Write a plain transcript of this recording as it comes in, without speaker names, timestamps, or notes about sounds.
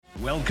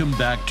Welcome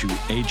back to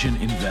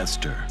Agent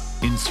Investor,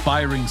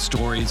 inspiring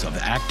stories of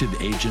active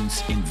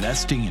agents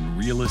investing in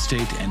real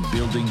estate and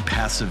building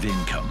passive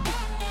income.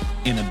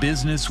 In a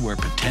business where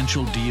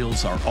potential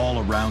deals are all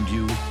around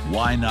you,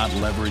 why not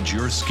leverage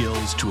your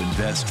skills to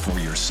invest for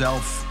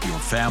yourself, your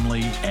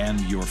family, and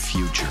your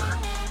future?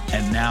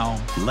 And now,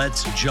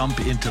 let's jump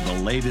into the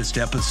latest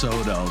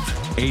episode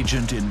of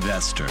Agent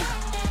Investor.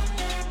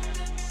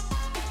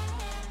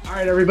 All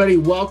right, everybody,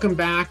 welcome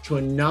back to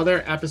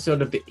another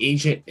episode of the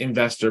Agent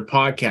Investor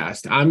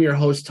Podcast. I'm your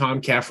host,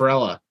 Tom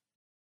Caffarella.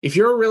 If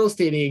you're a real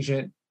estate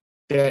agent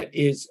that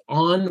is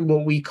on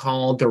what we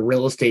call the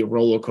real estate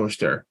roller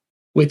coaster,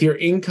 with your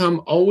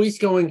income always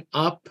going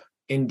up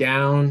and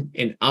down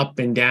and up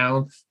and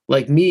down,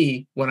 like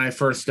me when I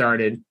first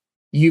started,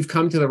 you've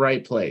come to the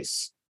right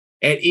place.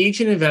 At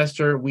Agent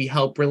Investor, we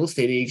help real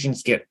estate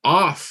agents get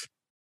off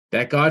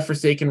that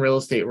godforsaken real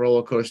estate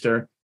roller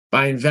coaster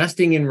by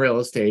investing in real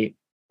estate.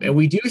 And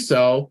we do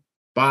so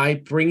by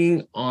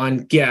bringing on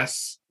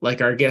guests like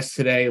our guests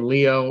today,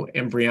 Leo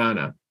and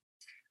Brianna.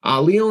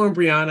 Leo and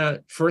Brianna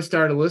first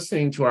started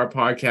listening to our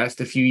podcast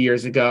a few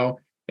years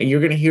ago, and you're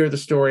going to hear the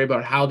story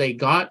about how they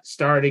got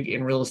started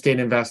in real estate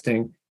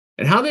investing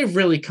and how they've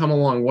really come a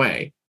long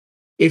way.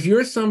 If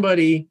you're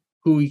somebody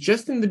who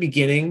just in the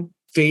beginning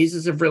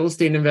phases of real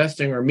estate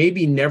investing or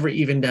maybe never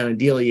even done a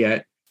deal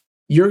yet,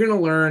 you're going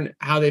to learn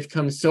how they've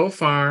come so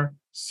far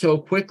so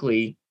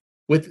quickly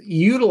with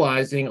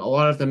utilizing a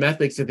lot of the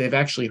methods that they've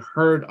actually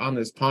heard on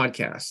this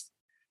podcast.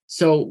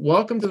 So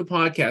welcome to the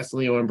podcast,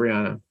 Leo and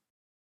Brianna.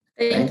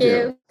 Thank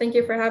you. Thank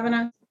you for having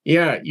us.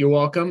 Yeah, you're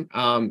welcome.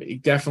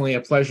 Definitely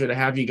a pleasure to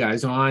have you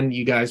guys on.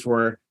 You guys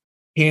were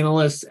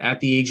panelists at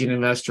the Agent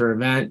Investor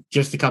event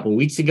just a couple of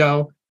weeks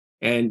ago,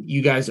 and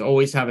you guys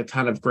always have a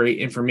ton of great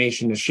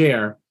information to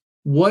share.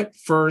 What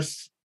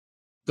first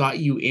got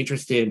you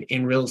interested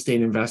in real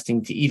estate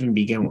investing to even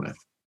begin with?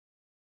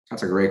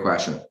 That's a great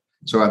question.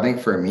 So I think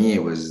for me,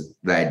 it was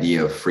the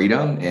idea of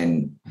freedom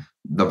and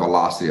the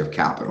velocity of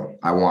capital.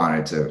 I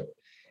wanted to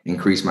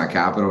increase my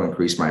capital,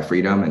 increase my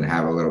freedom, and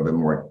have a little bit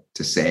more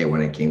to say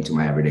when it came to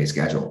my everyday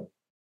schedule.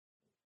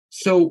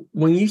 So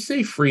when you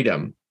say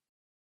freedom,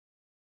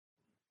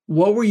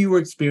 what were you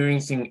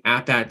experiencing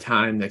at that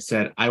time that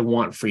said, I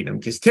want freedom?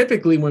 Because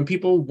typically when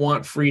people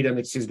want freedom,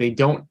 it's because they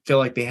don't feel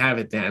like they have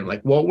it then.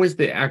 Like, what was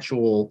the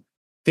actual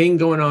thing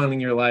going on in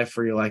your life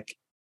where you're like,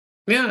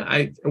 yeah,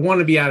 I want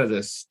to be out of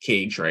this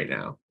cage right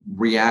now?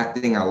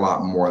 Reacting a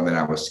lot more than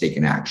I was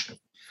taking action.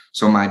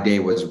 So my day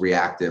was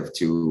reactive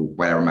to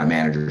whatever my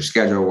manager's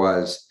schedule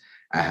was.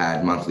 I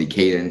had monthly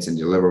cadence and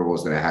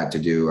deliverables that I had to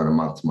do on a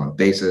month-to-month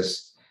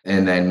basis.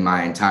 And then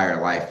my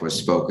entire life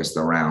was focused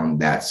around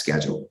that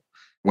schedule.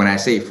 When I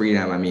say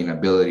freedom, I mean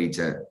ability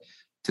to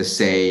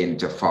say and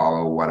to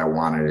follow what I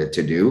wanted it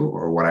to do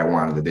or what I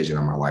wanted the vision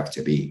of my life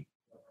to be.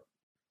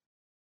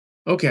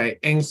 Okay.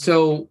 And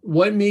so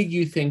what made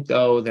you think,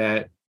 though,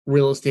 that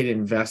real estate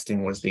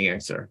investing was the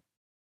answer?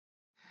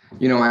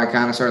 You know, I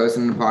kind of started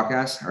listening to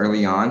podcasts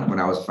early on when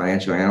I was a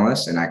financial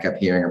analyst, and I kept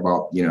hearing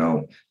about,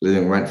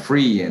 living rent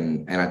free.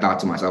 And I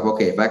thought to myself,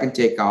 okay, if I can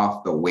take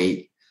off the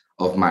weight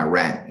of my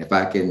rent, if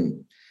I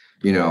can,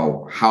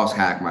 house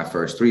hack my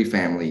first 3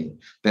 family,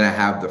 then I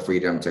have the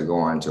freedom to go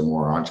on to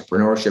more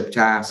entrepreneurship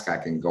tasks. I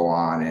can go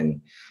on and,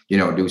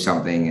 do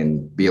something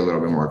and be a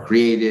little bit more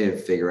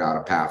creative, figure out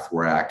a path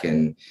where I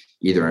can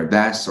either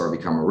invest or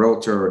become a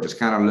realtor or just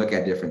kind of look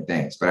at different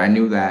things. But I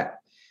knew that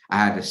I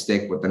had to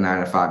stick with the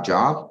 9-to-5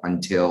 job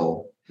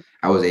until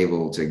I was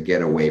able to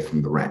get away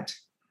from the rent,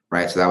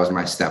 right? So that was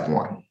my step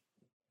one.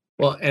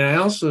 Well, and I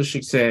also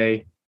should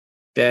say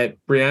that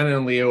Brianna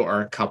and Leo are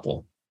a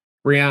couple.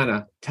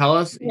 Brianna, tell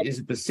us, is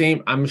it the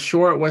same? I'm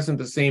sure it wasn't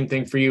the same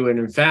thing for you. And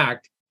in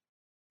fact,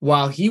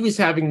 while he was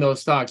having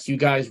those thoughts, you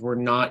guys were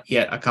not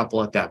yet a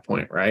couple at that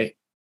point, right?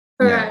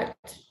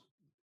 Correct.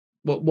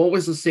 What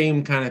was the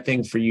same kind of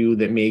thing for you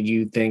that made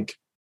you think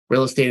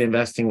real estate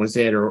investing was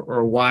it,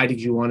 or why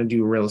did you want to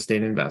do real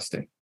estate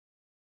investing?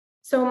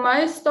 So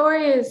my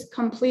story is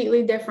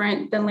completely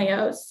different than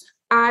Leo's.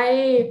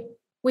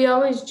 We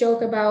always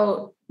joke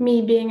about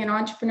me being an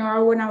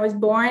entrepreneur when I was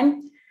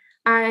born.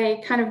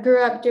 I kind of grew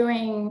up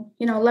doing,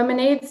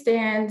 lemonade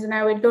stands, and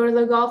I would go to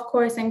the golf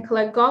course and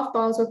collect golf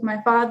balls with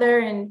my father,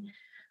 and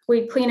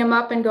we'd clean them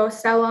up and go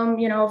sell them,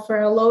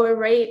 for a lower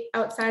rate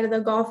outside of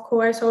the golf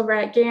course over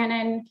at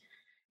Gannon.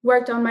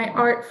 Worked on my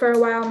art for a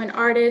while. I'm an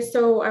artist,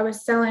 so I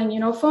was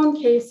selling, phone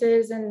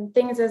cases and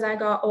things as I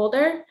got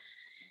older.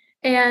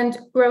 And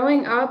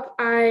growing up,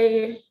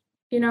 everyone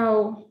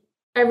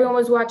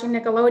was watching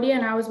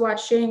Nickelodeon. I was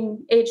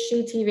watching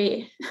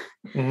HGTV,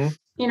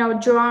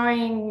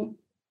 drawing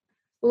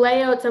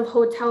layouts of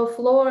hotel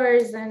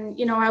floors. And,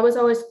 I was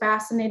always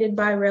fascinated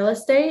by real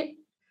estate.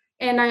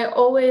 And I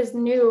always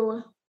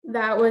knew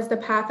that was the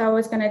path I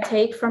was going to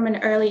take from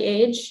an early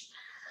age.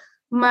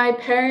 My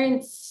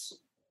parents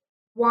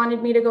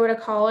wanted me to go to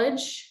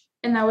college,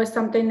 and that was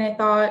something they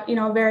thought,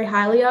 very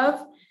highly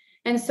of.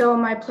 And so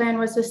my plan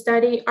was to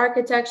study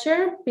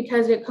architecture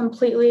because it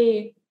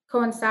completely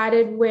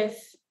coincided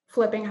with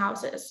flipping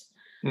houses.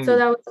 So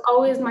that was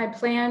always my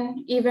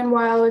plan, even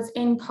while I was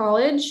in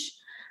college.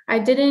 I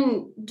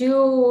didn't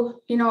do,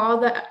 all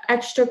the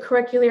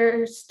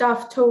extracurricular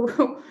stuff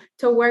to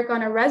work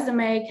on a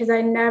resume because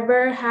I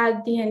never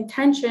had the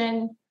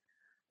intention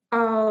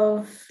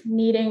of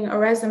needing a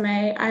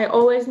resume. I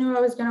always knew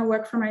I was going to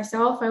work for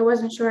myself. I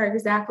wasn't sure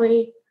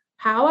exactly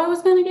how I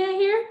was going to get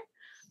here,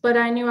 but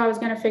I knew I was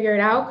going to figure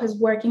it out because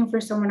working for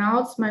someone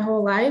else my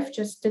whole life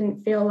just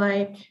didn't feel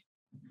like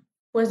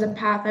was a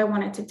path I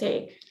wanted to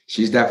take.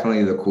 She's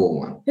definitely the cool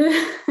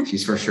one.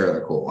 She's for sure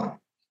the cool one.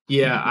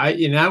 Yeah,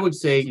 I would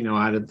say,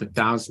 out of the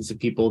thousands of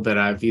people that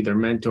I've either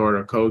mentored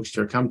or coached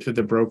or come through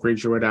the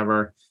brokerage or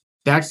whatever,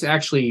 that's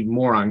actually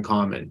more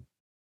uncommon.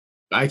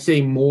 I'd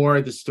say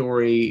more the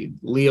story,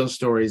 Leo's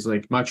story is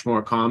like much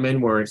more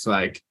common, where it's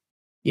like,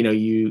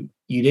 you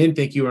didn't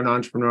think you were an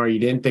entrepreneur, you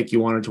didn't think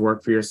you wanted to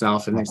work for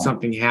yourself, and then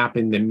something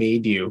happened that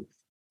made you.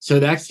 So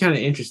that's kind of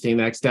interesting.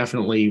 That's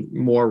definitely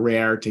more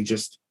rare to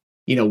just,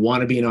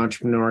 want to be an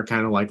entrepreneur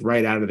kind of like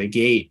right out of the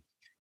gate.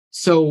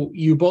 So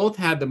you both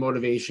had the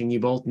motivation. You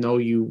both know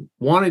you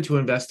wanted to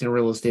invest in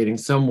real estate in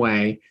some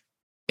way.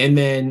 And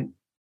then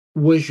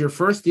was your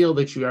first deal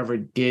that you ever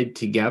did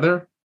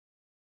together?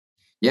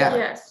 Yeah.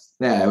 Yes.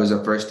 Yeah, it was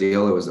the first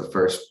deal. It was the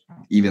first,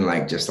 even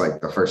like just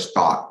like the first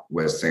thought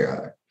was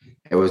together.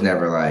 It was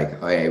never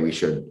like, oh, hey, we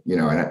should,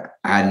 and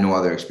I had no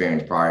other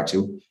experience prior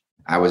to.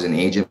 I was an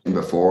agent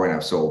before and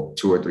I've sold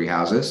 2 or 3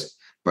 houses,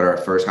 but our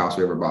first house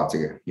we ever bought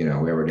together, we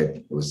ever did,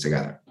 it was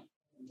together.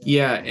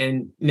 Yeah.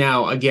 And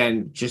now,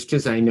 again, just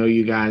because I know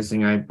you guys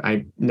and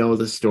I know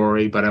the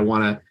story, but I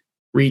want to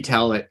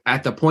retell it.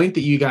 At the point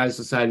that you guys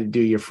decided to do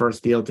your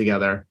first deal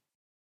together,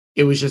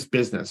 it was just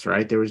business,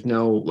 right? There was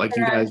no, like,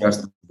 you guys.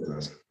 Just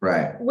business.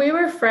 Right. We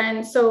were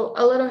friends. So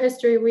a little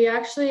history.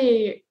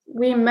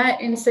 We met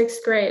in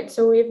 6th grade.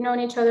 So we've known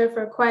each other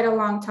for quite a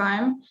long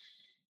time.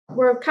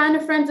 We're kind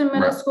of friends in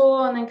middle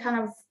school and then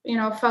kind of,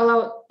 fell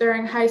out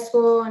during high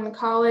school and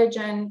college.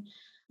 And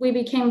we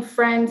became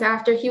friends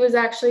after he was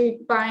actually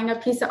buying a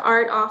piece of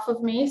art off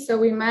of me. So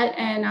we met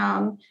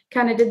and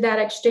kind of did that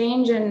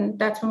exchange. And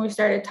that's when we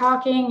started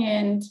talking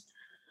and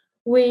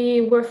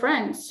we were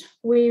friends.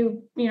 We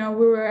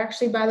were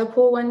actually by the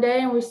pool one day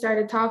and we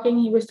started talking.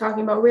 He was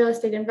talking about real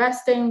estate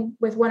investing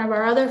with one of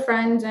our other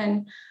friends.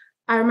 And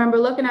I remember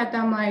looking at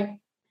them like,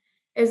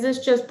 is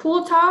this just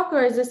pool talk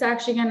or is this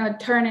actually going to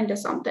turn into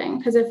something?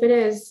 Because if it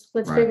is,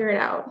 let's figure it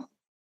out.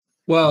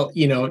 Well,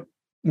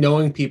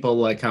 knowing people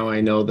like how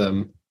I know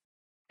them,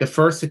 the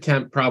first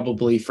attempt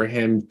probably for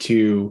him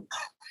to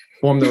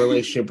form the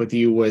relationship with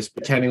you was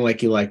pretending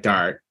like you liked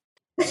art.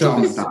 So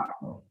he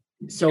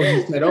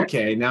said,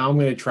 okay, now I'm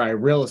going to try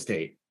real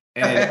estate.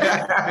 And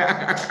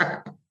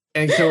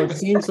so it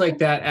seems like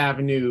that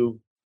avenue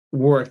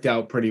worked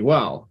out pretty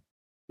well.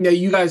 Now,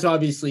 you guys,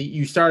 obviously,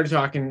 you started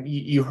talking,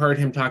 you heard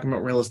him talking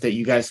about real estate.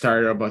 You guys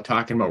started about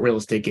talking about real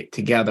estate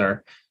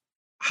together.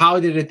 How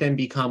did it then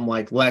become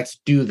like, let's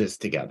do this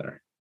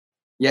together?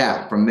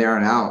 Yeah, from there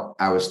on out,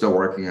 I was still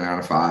working a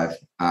 9 to 5.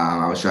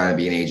 I was trying to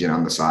be an agent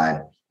on the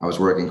side. I was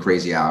working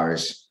crazy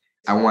hours.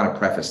 I want to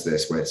preface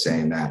this with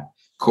saying that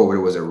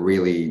COVID was a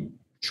really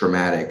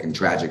traumatic and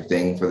tragic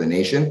thing for the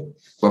nation.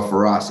 But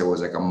for us, it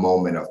was like a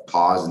moment of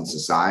pause in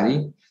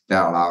society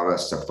that allowed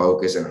us to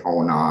focus and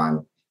hone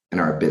on in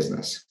our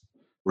business,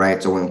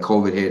 right? So when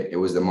COVID hit, it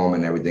was the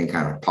moment everything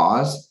kind of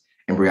paused.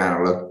 And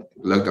Brianna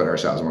looked at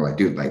ourselves and we're like,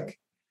 dude, like,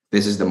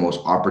 this is the most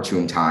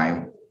opportune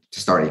time to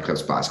start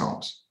Eclipse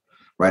Homes,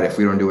 right? If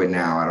we don't do it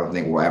now, I don't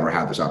think we'll ever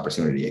have this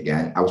opportunity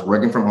again. I was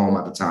working from home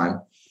at the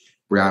time.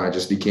 Brianna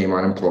just became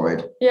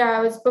unemployed.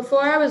 Yeah,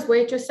 before I was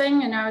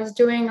waitressing and I was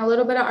doing a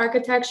little bit of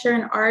architecture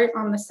and art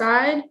on the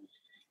side.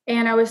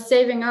 And I was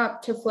saving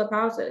up to flip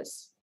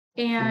houses.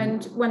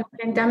 And when the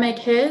pandemic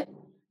hit,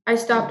 I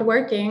stopped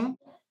working.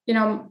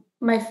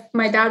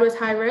 My dad was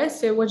high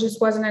risk. It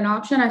just wasn't an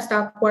option. I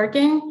stopped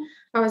working.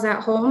 I was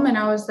at home and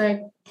I was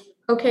like,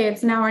 okay,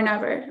 it's now or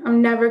never.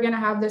 I'm never going to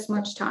have this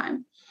much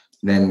time.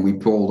 Then we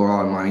pulled all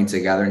our money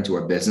together into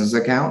a business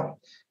account.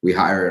 We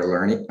hired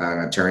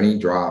an attorney,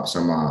 draw up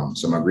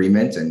some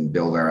agreements and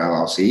build our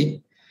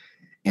LLC.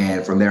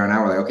 And from there on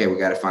out, we're like, okay, we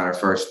got to find our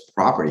first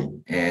property.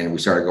 And we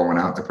started going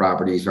out to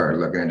properties, started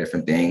looking at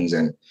different things.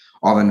 And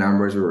all the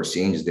numbers we were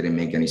seeing just didn't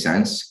make any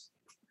sense.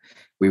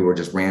 We were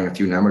just ran a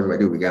few numbers. We're like,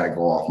 dude, we got to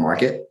go off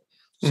market.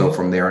 So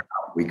from there on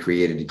out, we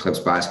created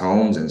Eclipse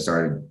Homes and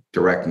started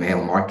direct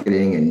mail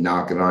marketing and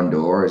knocking on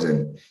doors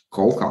and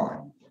cold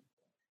calling.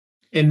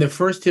 And the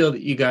first deal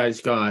that you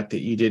guys got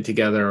that you did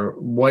together,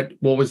 what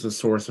was the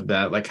source of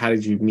that? Like, how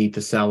did you meet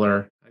the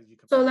seller?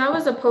 So that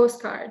was a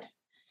postcard.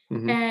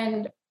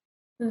 And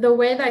the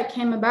way that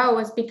came about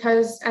was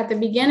because at the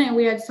beginning,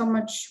 we had so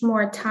much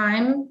more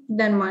time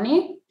than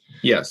money.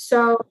 Yes.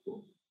 So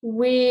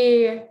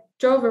we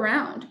drove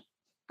around.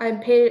 I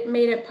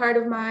made it part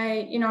of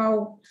my,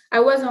 I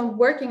wasn't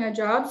working a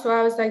job. So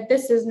I was like,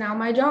 this is now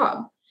my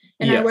job.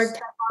 And I worked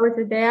 10 hours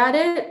a day at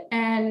it.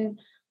 And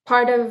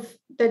part of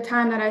the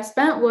time that I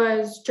spent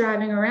was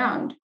driving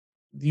around.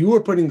 You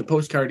were putting the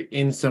postcard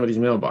in somebody's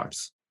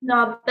mailbox.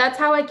 No, that's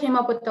how I came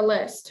up with the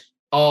list.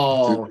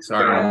 Oh,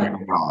 sorry.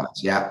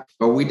 Yeah,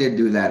 but we did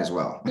do that as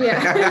well.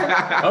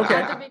 Yeah.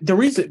 Okay. The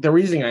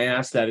reason I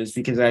asked that is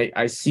because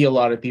I see a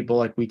lot of people,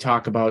 like, we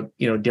talk about,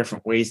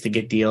 different ways to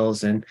get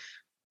deals. And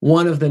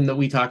one of them that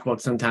we talk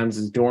about sometimes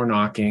is door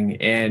knocking.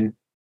 And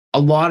a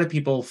lot of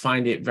people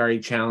find it very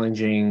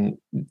challenging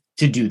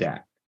to do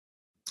that.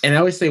 And I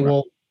always say,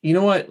 well, you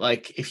know what?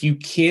 Like, if you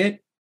can't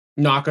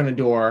knock on a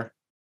door,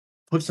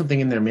 put something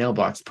in their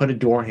mailbox, put a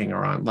door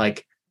hanger on.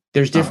 Like,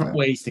 there's different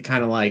ways to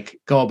kind of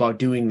like go about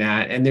doing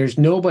that. And there's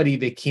nobody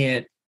that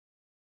can't,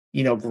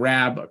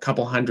 grab a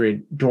couple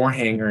hundred door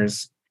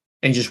hangers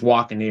and just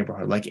walk a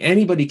neighborhood. Like,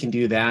 anybody can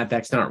do that.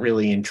 That's not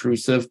really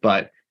intrusive.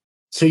 But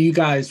so you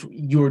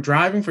were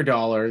driving for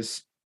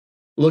dollars,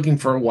 looking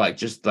for what?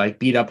 Just like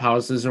beat up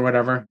houses or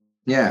whatever?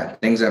 Yeah.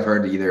 Things I've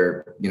heard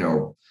either,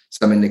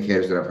 some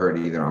indicators that I've heard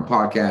either on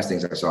podcasts,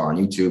 things I saw on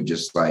YouTube,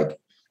 just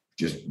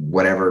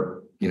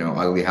whatever,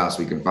 ugly house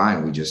we can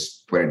find. We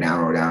just put it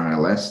down on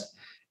a list.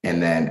 And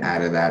then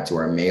added that to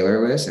our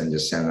mailer list and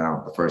just sent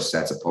out the first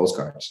sets of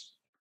postcards.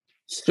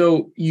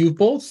 So you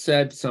both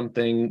said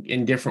something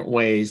in different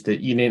ways that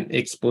you didn't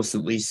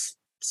explicitly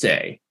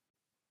say.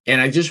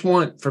 And I just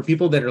want, for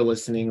people that are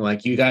listening,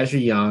 like, you guys are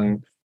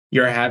young,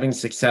 you're having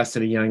success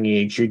at a young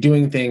age, you're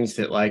doing things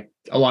that like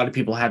a lot of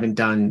people haven't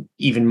done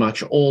even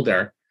much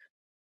older.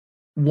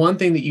 One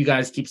thing that you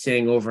guys keep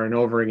saying over and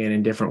over again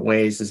in different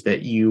ways is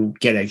that you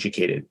get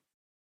educated.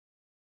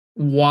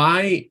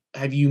 Why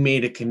have you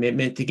made a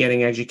commitment to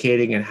getting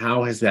educated, and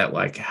how has that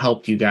like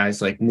helped you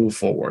guys like move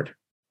forward?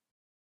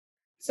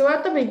 So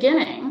at the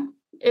beginning,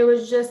 it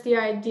was just the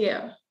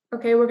idea.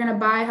 Okay, we're going to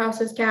buy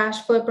houses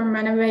cash, flip them,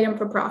 renovate them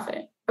for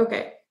profit.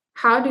 Okay,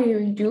 how do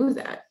you do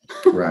that?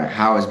 Right.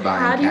 How is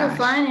buying How do cash? you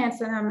finance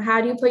them? How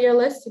do you put your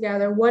list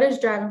together? What is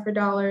driving for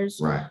dollars?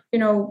 Right.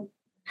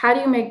 How do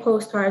you make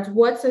postcards?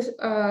 What's this?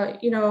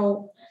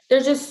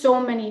 There's just so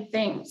many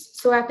things.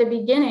 So at the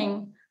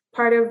beginning,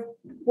 part of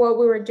what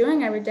we were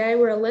doing every day,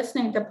 we were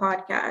listening to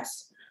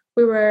podcasts.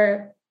 We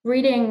were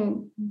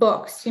reading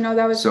books.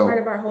 That was part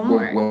of our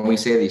homework. When we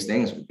say these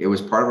things, it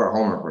was part of our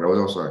homework, but it was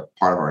also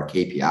part of our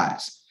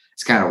KPIs.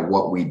 It's kind of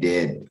what we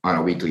did on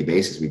a weekly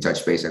basis. We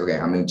touched base, like, okay,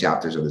 how many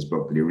chapters of this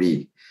book did you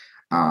read?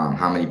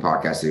 How many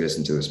podcasts did you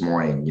listen to this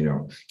morning?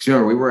 Because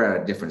remember, we were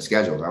at different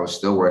schedules. I was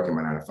still working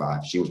my 9 to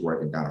 5. She was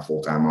working kind of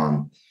full time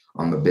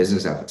on the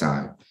business at the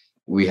time.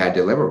 We had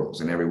deliverables,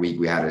 and every week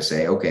we had to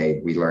say,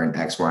 okay, we learned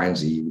X, Y, and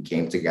Z. We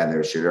came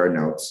together, shared our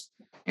notes,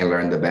 and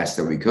learned the best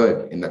that we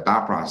could. And the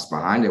thought process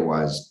behind it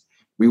was,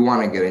 we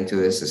want to get into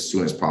this as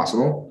soon as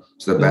possible.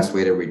 So the best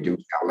way to reduce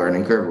that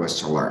learning curve was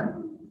to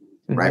learn,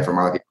 right, from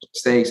other people's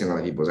mistakes and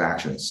other people's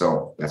actions.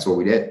 So that's what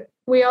we did.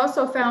 We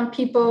also found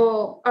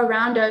people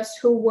around us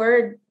who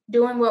were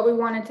doing what we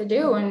wanted to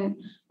do, and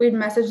we'd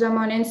message them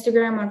on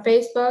Instagram, on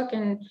Facebook,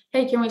 and,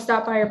 hey, can we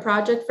stop by your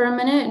project for a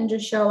minute and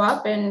just show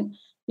up and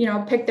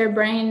pick their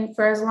brain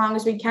for as long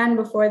as we can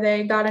before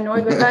they got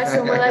annoyed with us.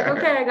 And we're like,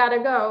 okay, I gotta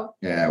go.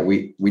 Yeah,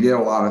 we did a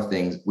lot of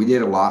things. We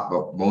did a lot,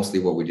 but mostly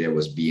what we did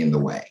was be in the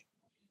way,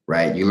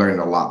 right? You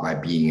learned a lot by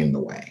being in the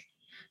way,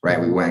 right?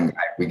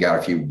 We got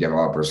a few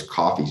developers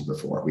coffees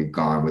before. We've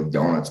gone with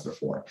donuts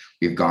before.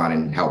 We've gone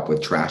and helped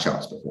with trash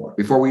outs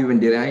before we even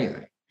did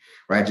anything,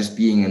 right? Just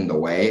being in the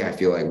way. I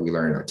feel like we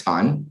learned a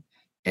ton.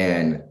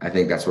 And I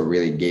think that's what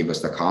really gave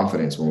us the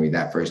confidence when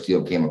that first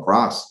deal came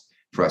across,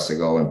 for us to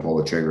go and pull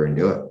the trigger and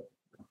do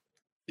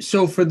it.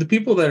 So for the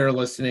people that are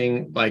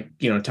listening, like,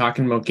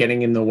 talking about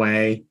getting in the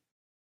way,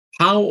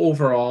 how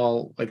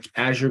overall, like,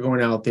 as you're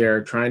going out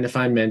there, trying to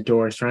find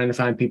mentors, trying to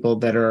find people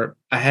that are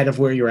ahead of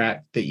where you're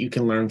at that you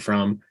can learn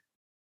from,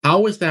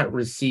 how was that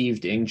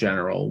received in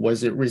general?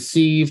 Was it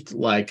received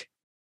like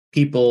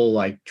people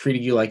like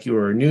treated you like you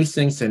were a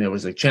nuisance and it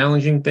was a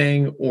challenging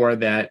thing, or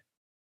that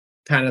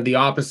kind of the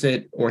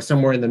opposite, or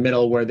somewhere in the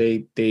middle where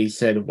they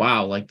said,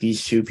 wow, like,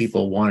 these two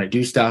people want to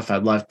do stuff,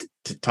 I'd love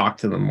to talk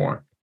to them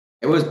more?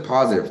 It was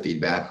positive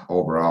feedback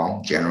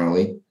overall,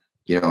 generally.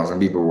 Some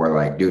people were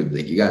like, dude,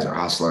 like, you guys are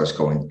hustlers,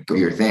 go do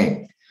your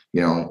thing.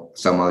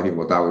 Some other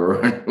people thought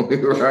we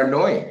were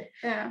annoying.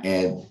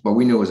 Yeah. But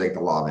we knew it was like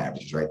the law of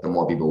averages, right? The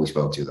more people we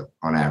spoke to,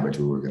 on average,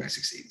 we were going to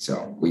succeed.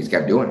 So we just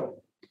kept doing it.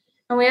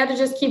 And we had to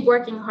just keep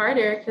working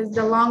harder, because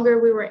the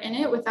longer we were in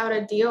it without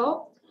a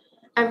deal,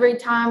 every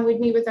time we'd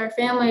meet with our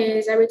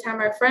families, every time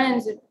our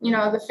friends,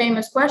 the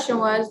famous question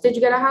was, did you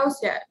get a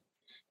house yet?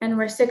 And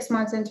we're 6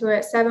 months into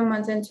it, 7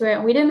 months into it,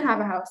 and we didn't have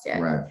a house yet.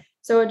 Right.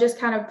 So it just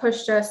kind of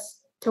pushed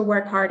us to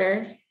work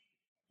harder.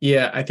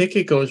 Yeah, I think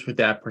it goes with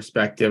that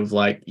perspective.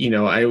 Like,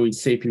 I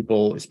always say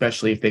people,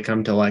 especially if they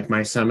come to like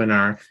my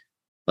seminar,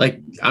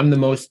 like, I'm the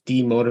most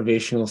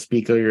demotivational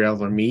speaker you'll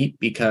ever meet,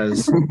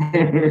 because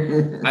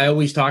I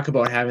always talk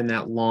about having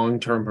that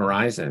long-term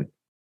horizon.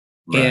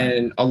 Right.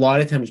 And a lot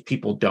of times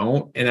people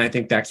don't. And I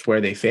think that's where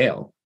they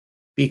fail,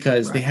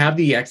 because they have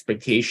the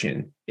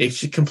expectation.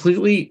 It's a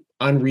completely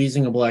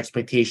unreasonable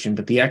expectation.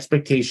 But the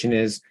expectation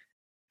is,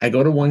 I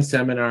go to one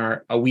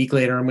seminar, a week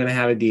later, I'm going to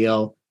have a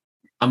deal.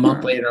 A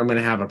month later, I'm going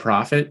to have a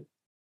profit.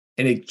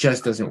 And it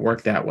just doesn't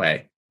work that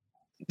way.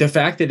 The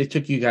fact that it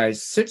took you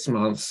guys 6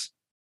 months,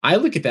 I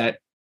look at that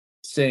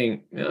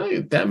saying,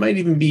 that might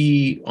even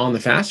be on the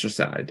faster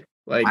side.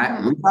 Like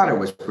we thought it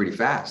was pretty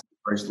fast.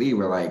 Firstly,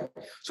 we're like,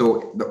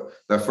 so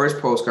the first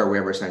postcard we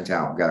ever sent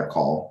out, got a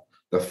call.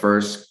 The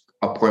first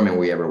appointment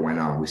we ever went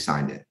on, we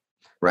signed it.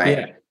 Right.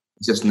 Yeah.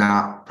 It's just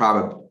not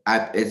probably,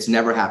 it's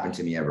never happened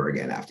to me ever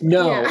again after that.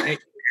 No, it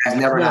has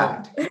never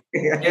happened.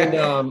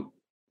 And,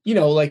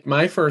 like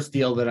my first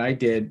deal that I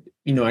did,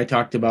 I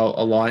talked about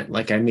a lot,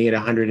 like I made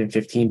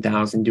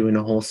 $115,000 doing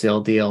a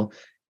wholesale deal.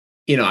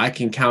 I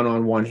can count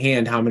on one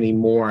hand how many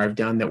more I've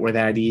done that were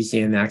that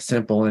easy and that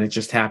simple. And it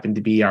just happened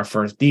to be our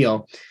first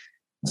deal.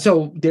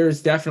 So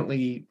there's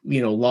definitely,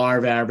 law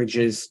of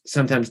averages.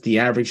 Sometimes the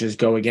averages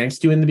go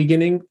against you in the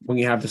beginning when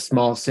you have the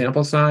small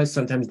sample size.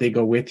 Sometimes they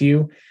go with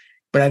you.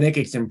 But I think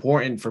it's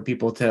important for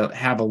people to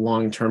have a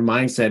long-term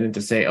mindset and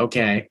to say,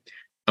 okay,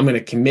 I'm going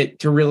to commit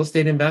to real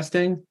estate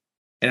investing.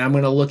 And I'm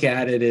going to look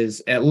at it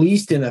as at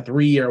least in a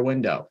 3-year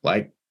window,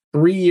 like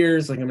 3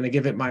 years, like I'm going to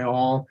give it my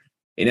all.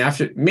 And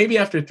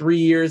after 3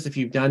 years, if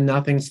you've done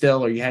nothing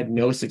still, or you had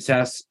no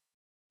success,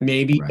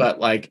 maybe, right. But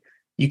like,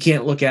 you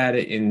can't look at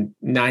it in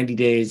 90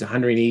 days,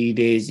 180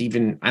 days,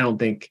 even, I don't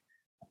think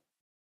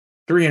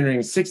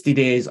 360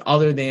 days,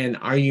 other than,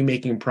 are you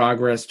making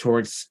progress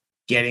towards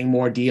getting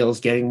more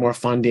deals, getting more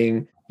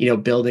funding,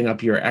 building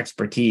up your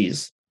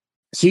expertise.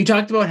 So you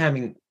talked about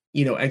having,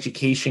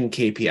 education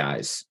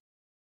KPIs.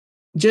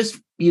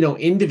 Just,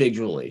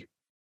 individually,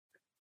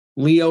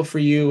 Leo for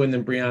you and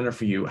then Brianna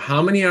for you,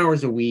 how many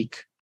hours a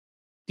week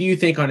do you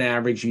think on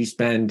average you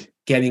spend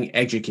getting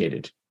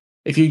educated?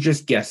 If you're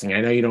just guessing,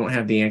 I know you don't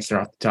have the answer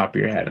off the top of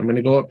your head. I'm going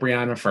to go with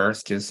Brianna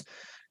first because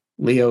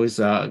Leo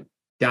is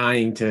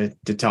dying to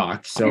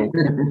talk. So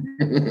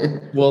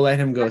we'll let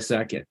him go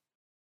second.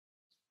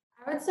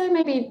 I would say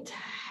maybe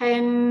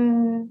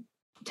 10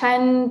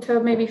 to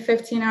maybe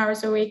 15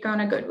 hours a week on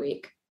a good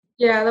week.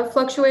 Yeah, that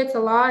fluctuates a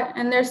lot.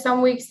 And there's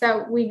some weeks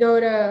that we go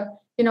to,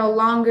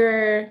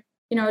 longer,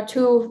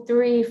 2,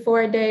 3,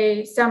 4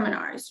 day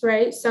seminars,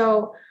 right?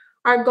 So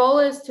our goal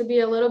is to be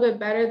a little bit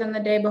better than the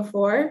day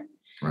before,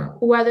 wow.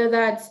 Whether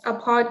that's a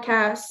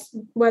podcast,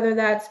 whether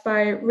that's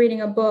by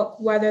reading a book,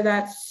 whether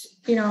that's,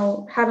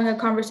 having a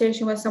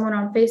conversation with someone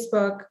on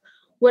Facebook,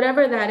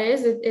 whatever that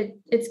is,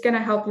 it's going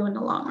to help you in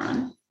the long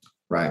run.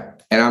 Right.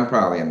 And I'm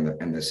probably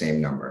in the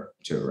same number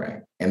too,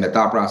 right? And the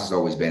thought process has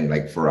always been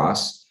like, for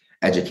us,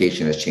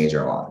 education has changed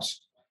our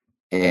lives.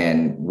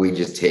 And we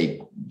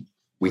think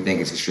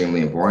it's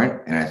extremely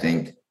important. And I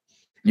think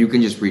you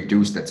can just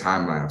reduce the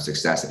timeline of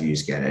success if you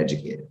just get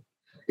educated.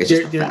 It's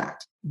just a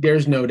fact.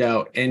 There's no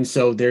doubt. And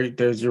so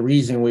there's a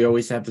reason we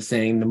always have the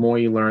saying, the more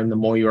you learn, the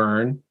more you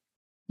earn.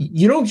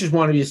 You don't just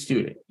want to be a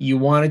student. You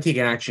want to take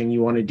action.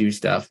 You want to do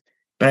stuff.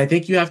 But I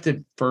think you have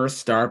to first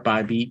start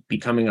by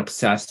becoming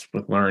obsessed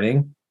with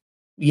learning.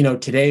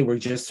 Today we're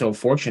just so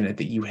fortunate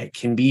that you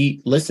can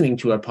be listening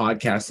to a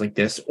podcast like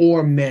this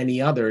or many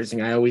others.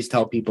 And I always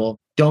tell people,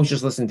 don't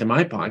just listen to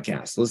my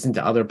podcast, listen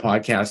to other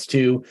podcasts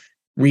too,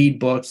 read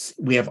books.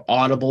 We have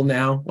Audible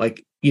now.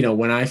 Like,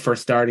 when I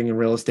first started in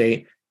real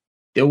estate,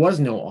 there was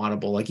no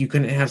Audible. Like, you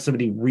couldn't have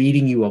somebody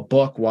reading you a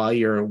book while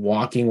you're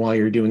walking, while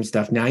you're doing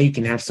stuff. Now you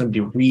can have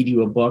somebody read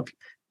you a book.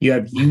 You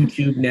have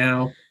YouTube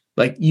now.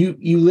 Like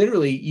you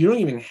literally, you don't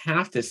even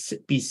have to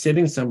be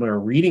sitting somewhere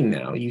reading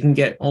now. You can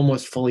get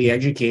almost fully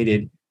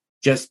educated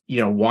just,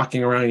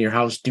 walking around your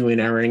house doing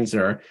errands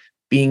or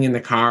being in the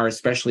car,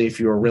 especially if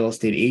you're a real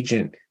estate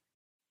agent.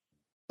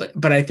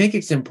 But I think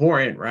it's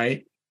important,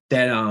 right,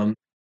 that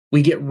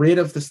we get rid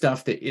of the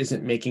stuff that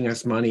isn't making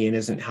us money and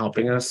isn't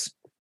helping us.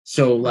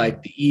 So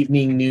like the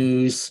evening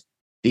news,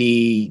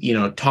 the,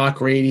 talk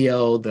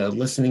radio, the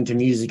listening to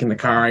music in the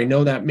car. I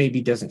know that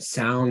maybe doesn't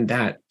sound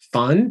that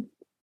fun.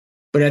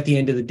 But at the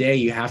end of the day,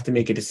 you have to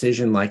make a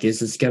decision like, is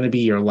this going to be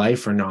your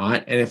life or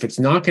not? And if it's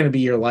not going to be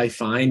your life,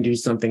 fine, do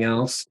something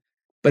else.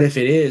 But if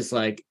it is,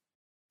 like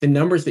the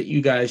numbers that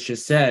you guys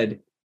just said,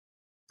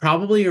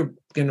 probably are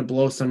going to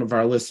blow some of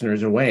our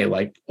listeners away.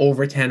 Like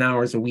over 10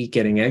 hours a week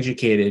getting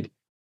educated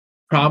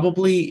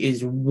probably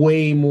is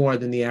way more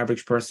than the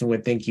average person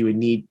would think you would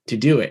need to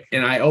do it.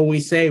 And I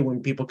always say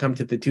when people come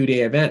to the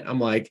 2-day event,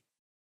 I'm like,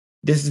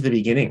 this is the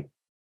beginning.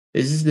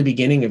 This is the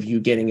beginning of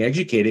you getting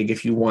educated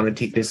if you want to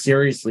take this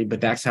seriously,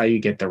 but that's how you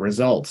get the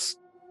results.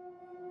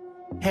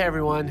 Hey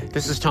everyone,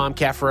 this is Tom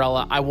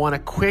Caffarella. I want to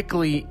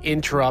quickly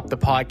interrupt the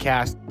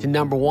podcast to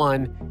number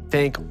one,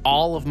 thank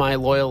all of my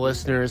loyal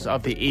listeners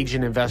of the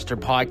Agent Investor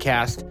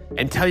podcast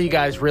and tell you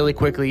guys really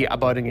quickly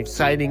about an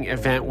exciting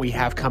event we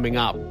have coming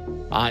up.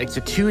 It's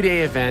a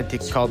 2-day event.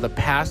 It's called the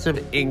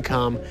Passive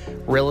Income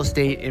Real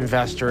Estate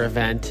Investor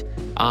Event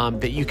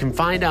that you can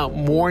find out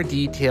more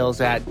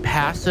details at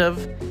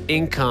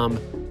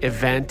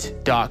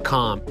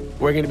passiveincomeevent.com.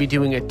 We're going to be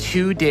doing a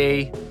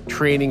 2-day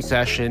training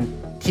session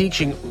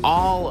teaching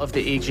all of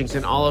the agents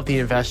and all of the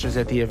investors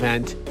at the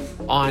event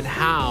on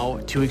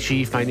how to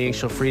achieve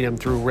financial freedom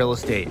through real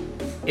estate.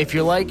 If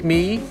you're like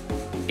me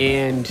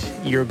and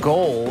your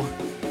goal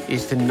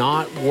is to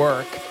not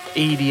work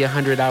 80,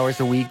 100 hours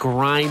a week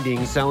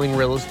grinding, selling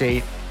real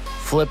estate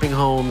flipping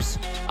homes,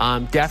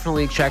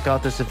 definitely check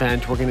out this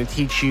event. We're going to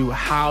teach you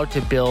how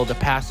to build a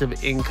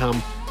passive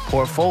income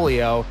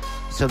portfolio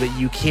so that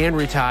you can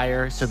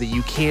retire, so that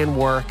you can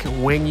work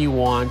when you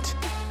want,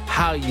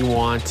 how you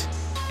want,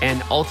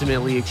 and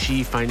ultimately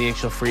achieve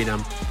financial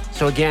freedom.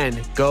 So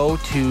again, go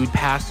to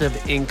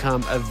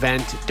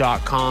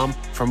passiveincomeevent.com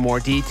for more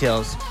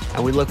details,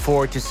 and we look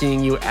forward to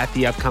seeing you at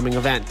the upcoming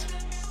event.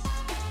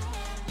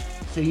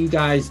 So you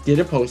guys did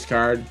a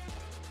postcard.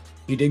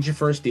 You did your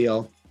first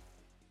deal.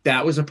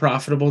 That was a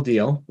profitable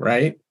deal,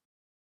 right?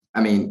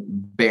 I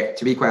mean,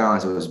 to be quite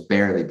honest, it was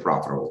barely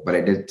profitable, but I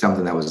did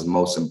something that was the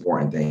most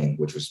important thing,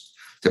 which was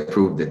to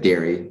prove the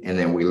theory. And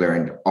then we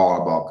learned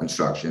all about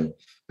construction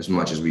as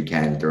much as we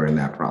can during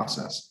that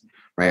process,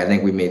 right? I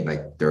think we made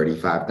like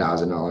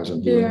 $35,000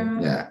 on deal.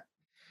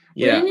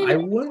 Yeah. I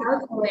wouldn't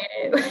calculate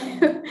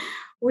it.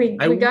 we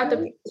got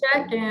the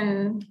check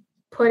and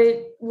put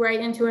it right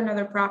into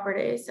another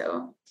property.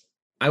 So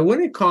I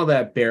wouldn't call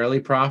that barely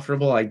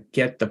profitable. I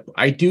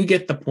do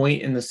get the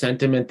point in the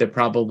sentiment that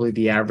probably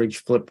the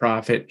average flip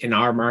profit in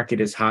our market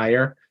is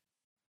higher.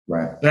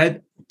 Right. But I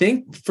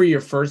think for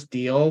your first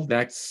deal,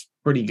 that's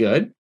pretty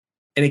good.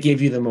 And it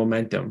gave you the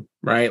momentum,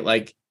 right?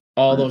 Like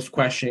all those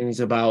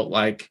questions about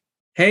like,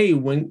 hey,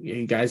 when are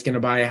you guys going to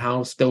buy a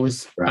house?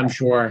 Those, I'm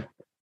sure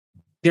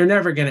they're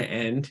never going to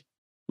end.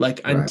 Like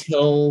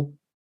until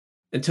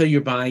you're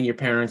buying your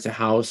parents a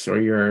house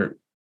or you're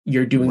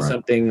doing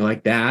something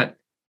like that.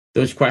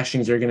 Those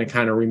questions are going to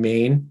kind of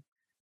remain.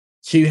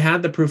 So you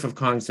had the proof of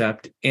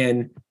concept,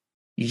 and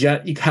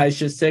you guys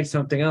just said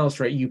something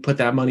else, right? You put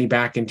that money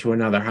back into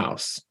another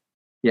house.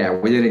 Yeah,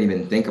 we didn't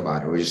even think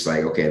about it. We were just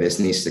like, okay, this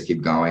needs to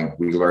keep going.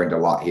 We learned a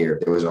lot here.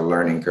 There was a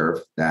learning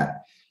curve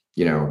that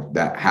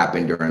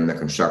happened during the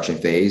construction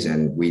phase,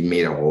 and we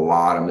made a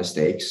lot of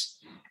mistakes.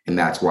 And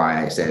that's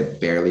why I said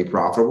barely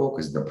profitable,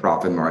 because the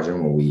profit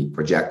margin when we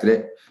projected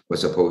it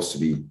was supposed to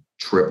be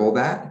triple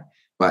that.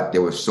 But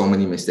there were so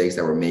many mistakes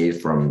that were made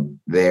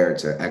from there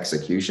to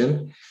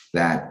execution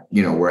that,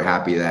 we're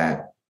happy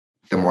that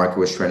the market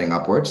was trending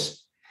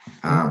upwards.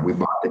 We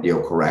bought the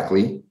deal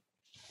correctly.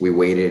 We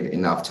waited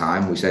enough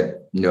time. We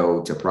said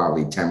no to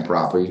probably 10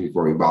 properties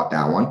before we bought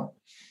that one.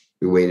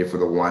 We waited for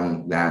the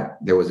one that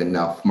there was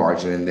enough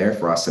margin in there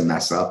for us to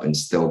mess up and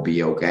still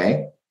be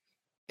okay,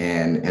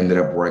 and ended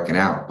up working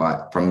out.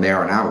 But from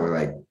there on out, we're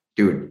like,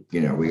 dude,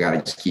 we got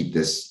to just keep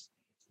this.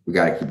 We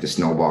got to keep the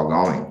snowball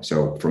going.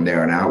 So from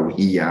there on out,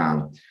 we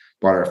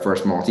bought our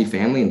first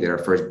multifamily and did our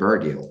first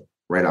BRRRR deal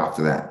right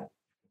after that.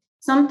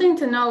 Something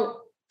to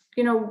note,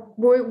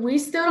 we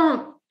still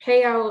don't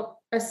pay out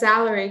a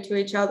salary to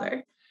each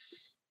other.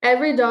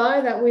 Every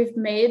dollar that we've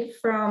made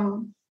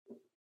from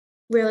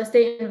real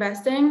estate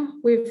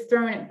investing, we've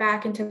thrown it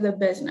back into the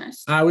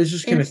business. I was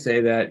just going to say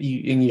that,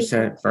 you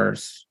said it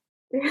first.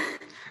 People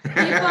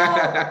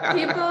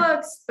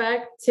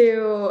expect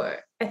to,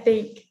 I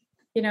think,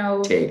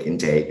 take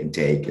and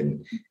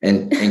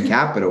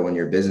capital in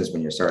your business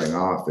when you're starting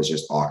off is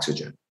just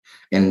oxygen.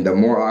 And the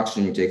more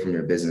oxygen you take from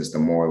your business, the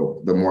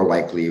more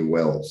likely it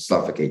will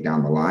suffocate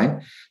down the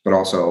line. But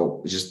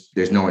also just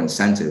there's no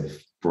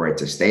incentive for it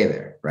to stay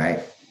there, right?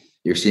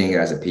 You're seeing it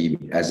as a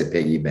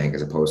piggy bank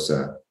as opposed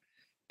to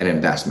an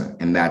investment.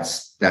 And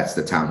that's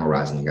the time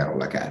horizon you got to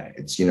look at it.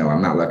 It's,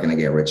 I'm not looking to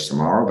get rich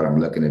tomorrow, but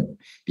I'm looking to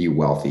be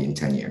wealthy in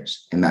 10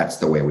 years. And that's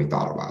the way we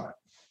thought about it.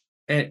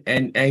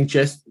 And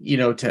just,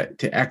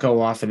 to echo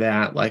off of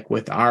that, like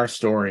with our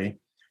story,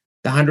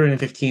 the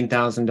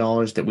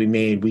 $115,000 that we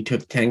made, we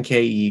took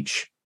 10K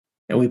each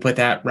and we put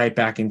that right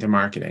back into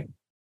marketing.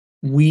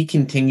 We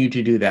continue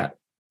to do that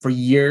for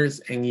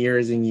years and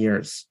years and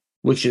years,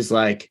 which is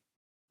like,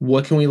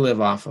 what can we live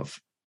off of?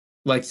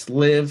 Let's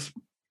live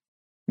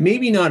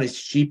maybe not as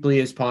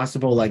cheaply as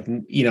possible. Like,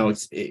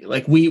 it's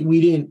like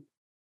we didn't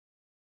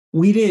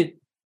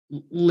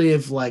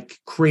live like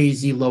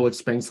crazy low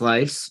expense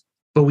lives,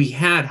 but we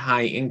had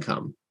high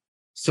income.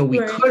 So we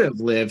could have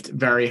lived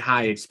very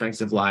high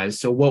expensive lives.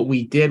 So what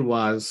we did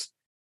was,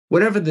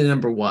 whatever the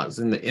number was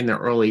in the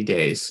early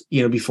days,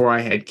 before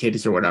I had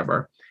kids or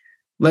whatever,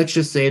 let's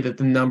just say that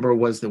the number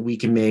was that we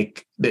can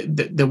make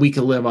that we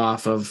could live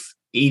off of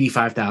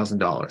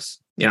 $85,000.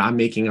 I'm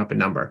making up a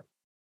number.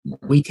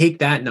 We take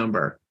that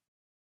number,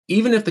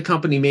 even if the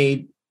company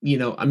made,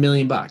 $1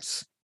 million.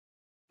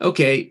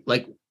 Okay,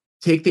 like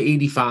take the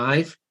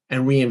 85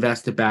 and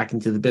reinvest it back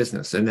into the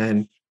business. And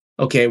then,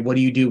 okay, what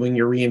do you do when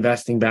you're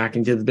reinvesting back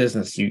into the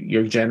business?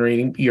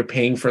 You're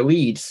paying for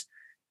leads,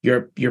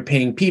 you're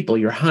paying people,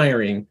 you're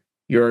hiring,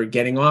 you're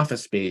getting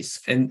office space.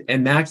 And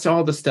that's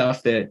all the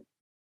stuff that,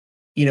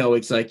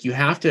 it's like you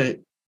have to,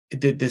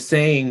 the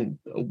saying,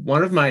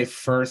 one of my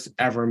first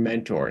ever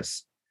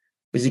mentors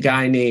was a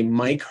guy named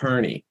Mike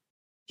Herney.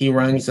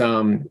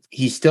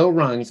 He still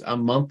runs a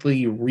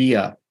monthly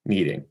RIA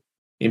meeting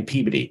in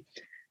Peabody.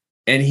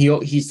 And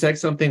he said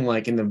something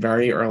like in the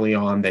very early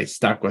on, they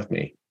stuck with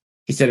me.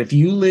 He said, if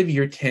you live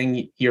your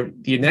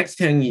next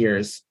 10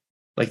 years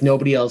like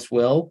nobody else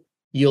will,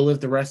 you'll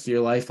live the rest of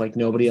your life like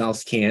nobody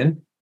else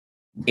can.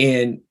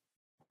 And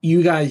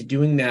you guys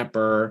doing that,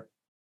 BRRRR,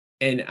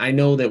 and I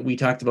know that we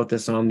talked about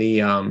this on the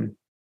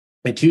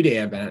 2-day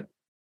event.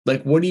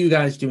 Like, what are you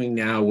guys doing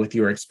now with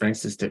your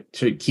expenses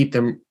to keep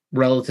them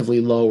relatively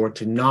low or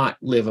to not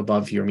live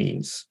above your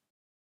means?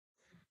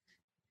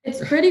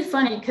 It's pretty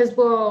funny because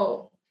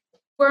we're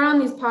on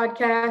these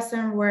podcasts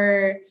and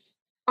we're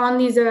on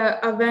these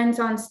events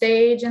on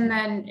stage. And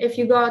then if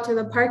you go out to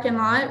the parking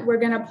lot, we're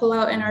going to pull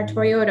out in our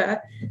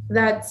Toyota.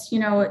 That's,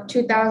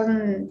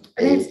 2000,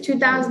 I think it's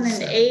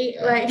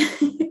 2008. Like,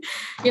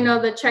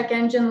 the check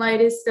engine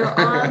light is still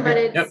on, but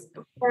it's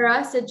for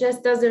us, it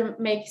just doesn't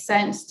make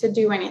sense to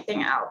do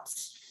anything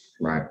else.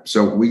 Right.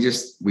 So we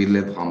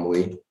live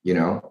humbly, we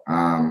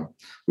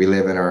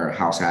live in our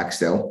house hack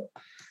still.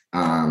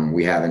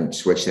 We haven't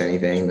switched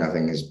anything.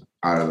 Nothing is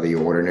out of the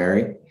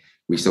ordinary.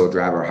 We still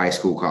drive our high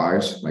school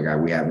cars.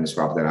 We haven't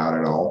swapped that out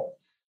at all.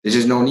 There's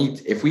just no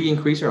need. If we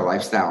increase our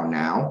lifestyle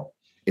now,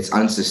 it's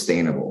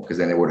unsustainable because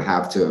then it would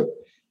have to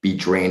be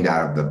drained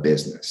out of the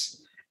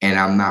business. And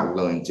I'm not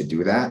willing to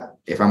do that.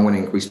 If I'm going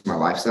to increase my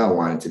lifestyle, I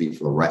want it to be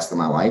for the rest of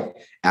my life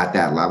at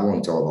that level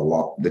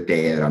until the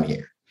day that I'm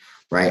here.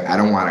 Right. I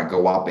don't want to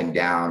go up and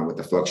down with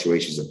the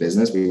fluctuations of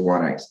business. We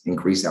want to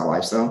increase our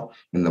lifestyle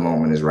when the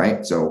moment is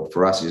right. So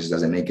for us, it just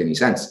doesn't make any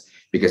sense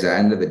because at the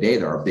end of the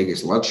day, our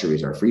biggest luxury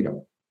is our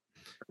freedom.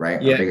 Right.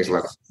 Yeah. Our biggest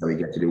luxury is that we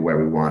get to do what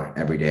we want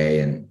every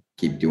day and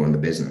keep doing the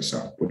business.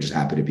 So we're just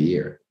happy to be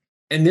here.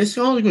 And this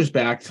all goes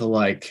back to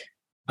like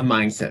a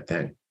mindset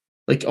thing.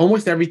 Like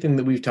almost everything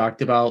that we've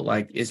talked about,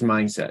 like, is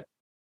mindset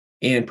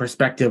and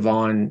perspective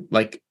on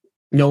like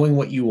knowing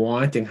what you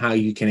want and how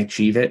you can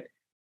achieve it.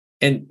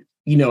 And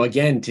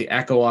again, to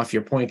echo off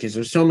your point, because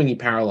there's so many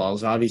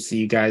parallels. Obviously,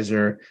 you guys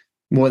are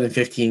more than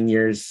 15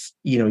 years,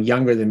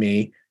 younger than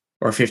me,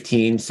 or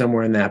 15,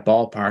 somewhere in that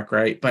ballpark,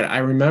 right? But I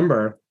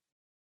remember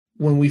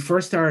when we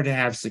first started to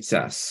have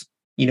success,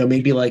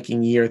 maybe like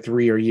in year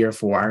 3 or year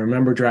 4, I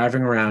remember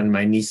driving around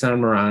my Nissan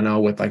Murano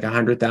with like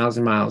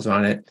 100,000 miles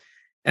on it.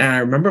 And I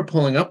remember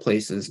pulling up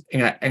places,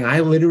 and I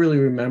literally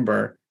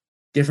remember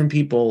different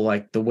people,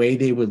 like the way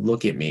they would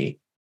look at me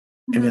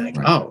and be like,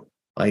 oh,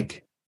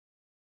 like,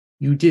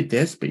 you did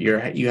this, but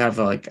you have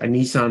like a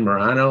Nissan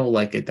Murano,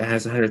 like that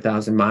has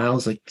 100,000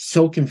 miles, like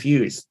so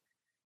confused.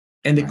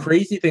 And the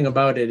crazy thing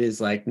about it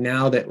is like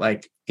now that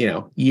like,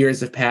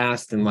 years have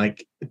passed and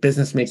like the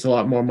business makes a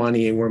lot more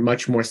money and we're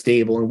much more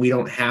stable and we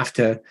don't have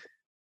to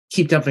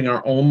keep dumping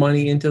our own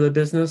money into the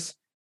business.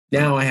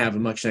 Now I have a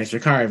much nicer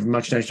car, I have a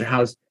much nicer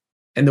house.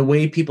 And the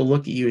way people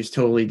look at you is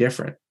totally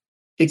different.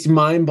 It's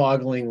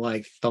mind-boggling,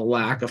 like the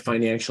lack of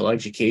financial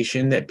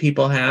education that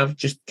people have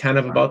just kind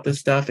of about this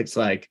stuff. It's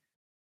like,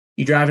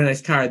 you drive a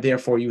nice car,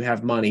 therefore you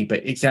have money,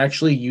 but it's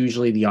actually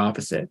usually the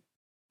opposite,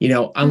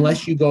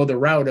 unless you go the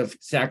route of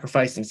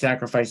sacrificing,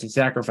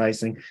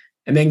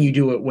 and then you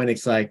do it when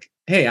it's like,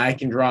 hey, I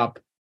can drop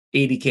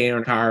 $80K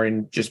on a car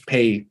and just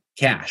pay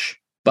cash.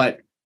 But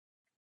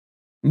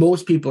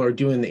most people are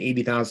doing the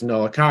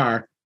 $80,000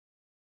 car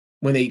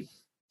when they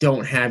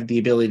don't have the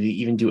ability to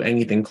even do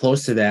anything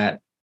close to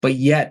that. But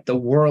yet the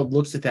world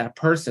looks at that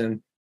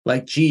person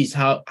like, geez,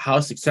 how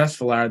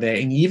successful are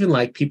they? And even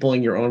like people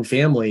in your own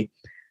family,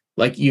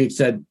 like you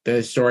said,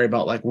 the story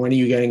about like, when are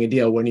you getting a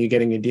deal? When are you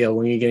getting a deal?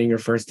 When are you getting your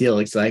first deal?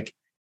 It's like,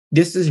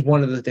 this is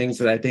one of the things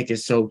that I think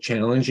is so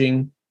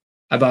challenging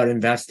about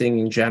investing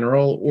in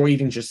general, or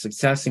even just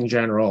success in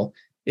general,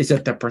 is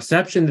that the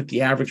perception that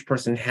the average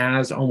person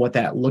has on what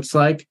that looks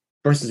like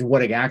versus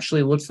what it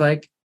actually looks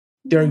like,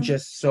 they're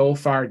just so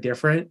far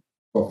different.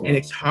 And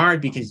it's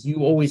hard because you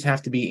always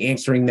have to be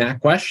answering that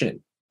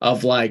question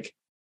of like,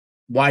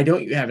 why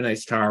don't you have a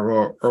nice car?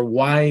 Or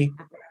why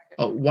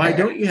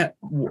don't you have,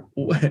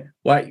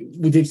 why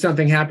did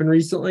something happen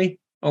recently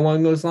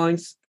along those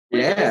lines?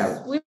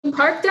 Yeah. We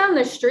park down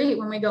the street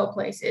when we go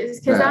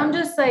places because I'm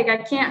just like, I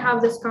can't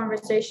have this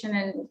conversation.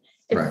 And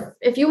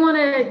if you want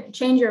to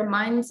change your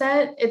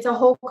mindset, it's a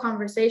whole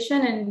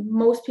conversation and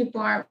most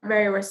people aren't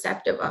very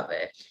receptive of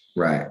it.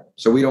 Right.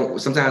 So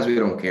sometimes we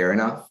don't care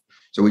enough.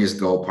 So we just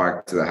go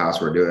park to the house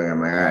we're doing.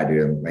 I'm like, all right,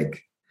 dude,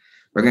 like,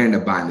 we're going to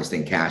end up buying this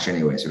thing cash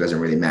anyway. So it doesn't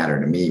really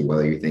matter to me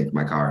whether you think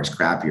my car is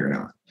crappy or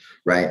not.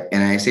 Right.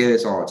 And I say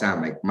this all the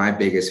time, like my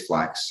biggest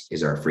flex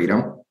is our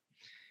freedom,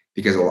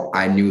 because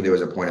I knew there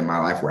was a point in my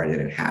life where I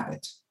didn't have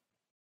it.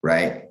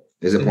 Right.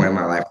 There's a point in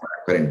my life where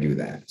I couldn't do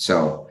that.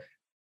 So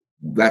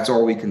that's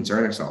all we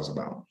concern ourselves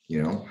about.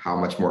 How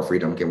much more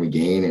freedom can we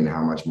gain and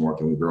how much more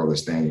can we grow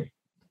this thing?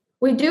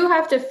 We do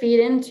have to feed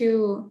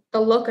into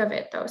the look of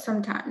it though,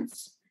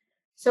 sometimes.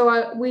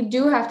 So we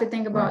do have to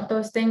think about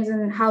those things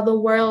and how the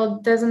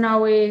world doesn't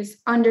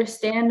always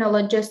understand the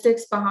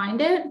logistics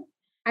behind it.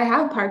 I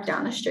have parked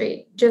down the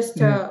street just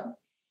to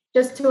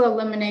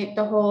eliminate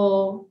the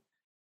whole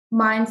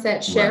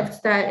mindset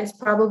shift that is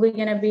probably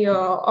going to be a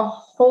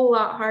whole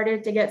lot harder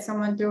to get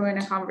someone through in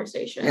a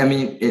conversation. I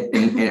mean,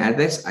 and at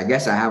this, I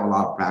guess I have a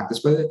lot of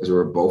practice with it because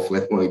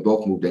when we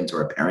both moved into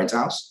our parents'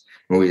 house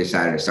when we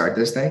decided to start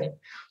this thing.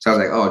 So I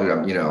was like, oh,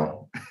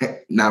 dude,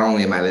 not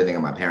only am I living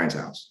in my parents'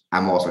 house,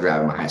 I'm also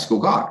driving my high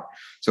school car.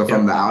 So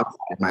from the outside,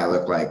 it might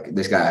look like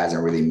this guy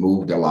hasn't really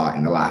moved a lot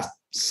in the last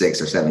 6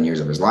 or 7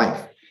 years of his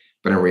life.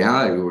 But in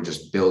reality, we were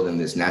just building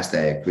this nest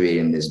egg,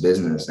 creating this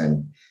business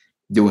and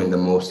doing the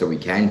most that we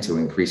can to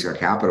increase our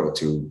capital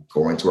to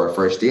go into our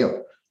first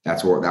deal.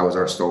 That was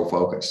our sole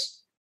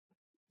focus.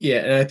 Yeah.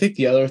 And I think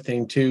the other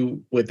thing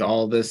too, with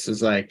all this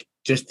is like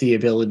just the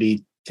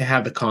ability to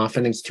have the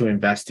confidence to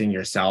invest in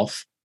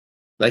yourself,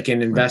 like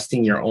in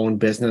investing your own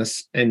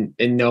business and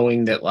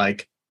knowing that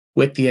like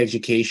with the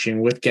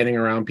education, with getting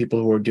around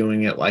people who are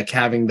doing it, like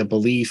having the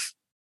belief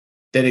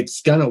that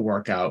it's going to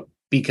work out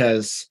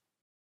because,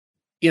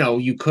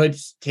 you could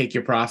take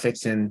your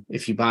profits and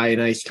if you buy a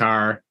nice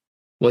car,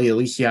 well, at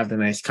least you have the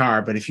nice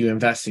car. But if you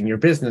invest in your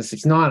business,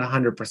 it's not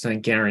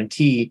 100%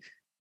 guarantee,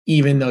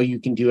 even though you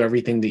can do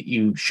everything that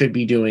you should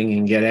be doing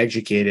and get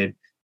educated.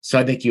 So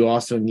I think you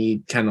also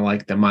need kind of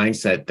like the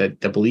mindset,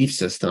 that the belief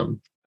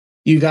system.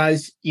 You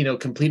guys,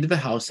 completed the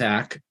house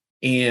hack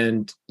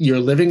and you're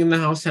living in the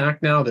house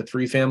hack now, the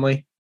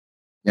 3-family.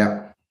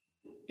 Yeah.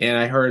 And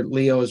I heard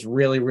Leo is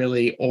really,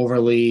 really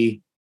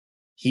overly,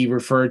 he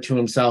referred to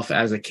himself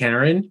as a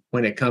Karen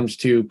when it comes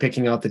to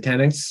picking out the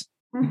tenants.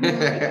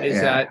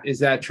 Is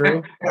that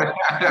true?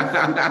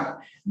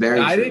 Very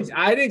true.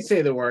 I didn't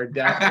say the word.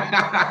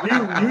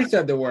 You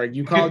said the word.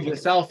 You called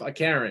yourself a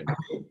Karen.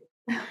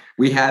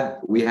 We had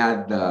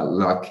the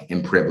luck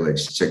and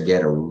privilege to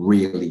get a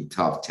really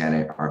tough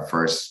tenant,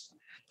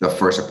 the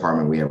first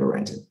apartment we ever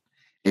rented.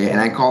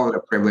 And I call it a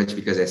privilege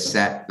because it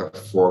set the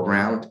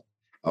foreground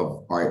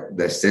of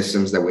the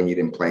systems that we need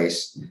in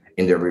place,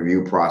 in the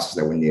review process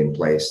that we need in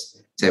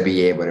place to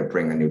be able to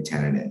bring a new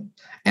tenant in.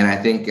 And I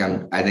think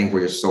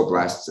we're just so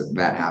blessed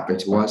that happened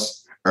to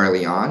us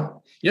early on.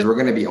 Yep. So we're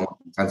going to be owning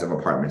tons of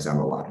apartments down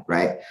the line,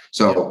 right?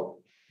 So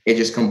it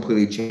just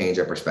completely changed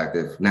our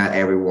perspective. Not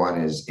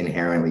everyone is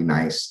inherently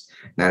nice.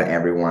 Not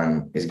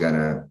everyone is going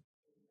to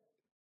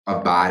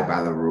abide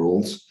by the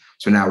rules.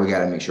 So now we got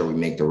to make sure we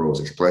make the rules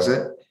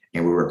explicit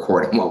and we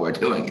record them while we're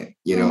doing it.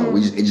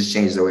 It just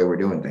changes the way we're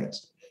doing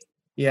things.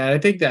 Yeah, I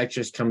think that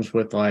just comes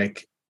with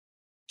like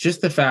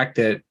just the fact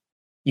that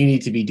you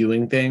need to be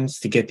doing things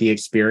to get the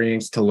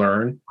experience to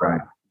learn. Right.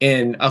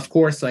 And of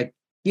course, like,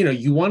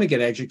 you want to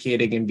get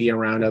educated and be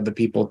around other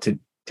people to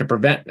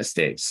prevent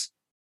mistakes.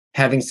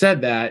 Having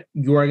said that,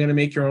 you are going to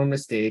make your own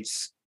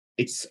mistakes.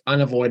 It's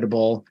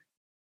unavoidable.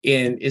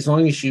 And as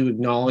long as you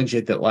acknowledge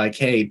it, that like,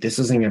 hey, this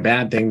isn't a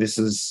bad thing. This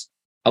is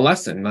a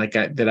lesson, like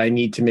that I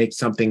need to make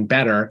something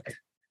better.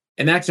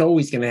 And that's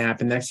always going to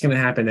happen. That's going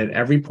to happen at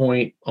every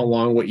point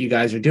along what you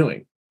guys are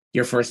doing.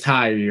 Your first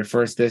hire, your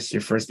first this,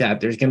 your first that.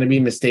 There's going to be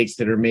mistakes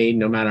that are made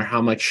no matter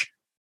how much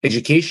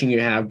education you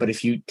have. But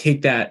if you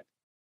take that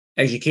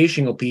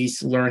educational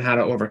piece, learn how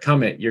to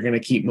overcome it, you're going to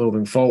keep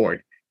moving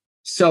forward.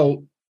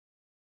 So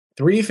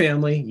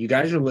 3-family, you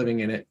guys are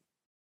living in it.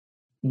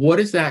 What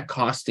is that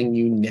costing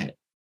you net?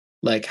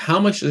 Like, how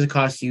much does it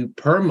cost you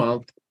per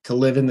month to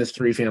live in this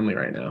 3-family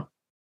right now?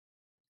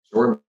 So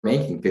we're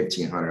making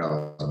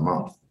 $1,500 a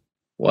month.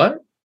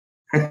 What?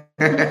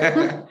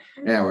 Yeah,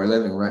 we're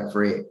living rent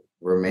free.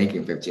 We're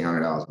making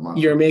 $1,500 a month.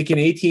 You're making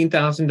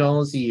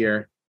 $18,000 a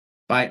year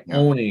by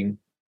owning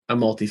a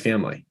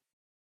multifamily,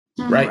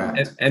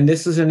 right? And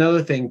this is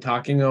another thing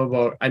talking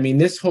about,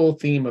 this whole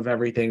theme of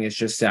everything is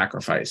just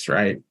sacrifice,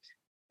 right? At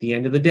the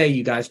end of the day,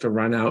 you guys could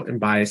run out and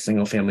buy a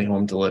single family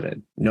home to live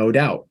in, no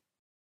doubt.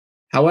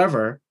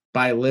 However,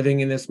 by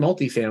living in this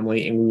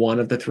multifamily in one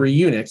of the 3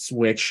 units,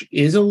 which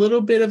is a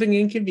little bit of an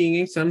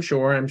inconvenience, I'm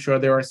sure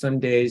there are some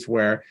days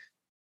where,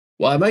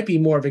 well, it might be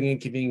more of an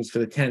inconvenience for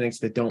the tenants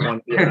that don't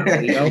want to be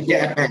around.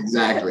 Yeah,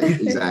 exactly.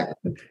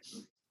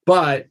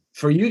 But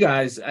for you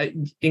guys,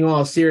 in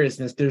all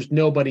seriousness, there's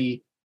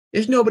nobody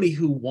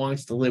who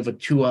wants to live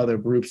with 2 other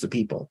groups of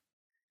people.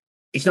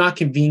 It's not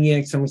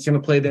convenient. Someone's going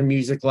to play their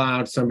music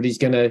loud. Somebody's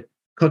going to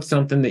cook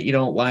something that you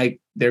don't like.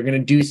 They're going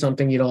to do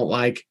something you don't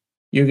like.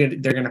 They're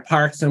going to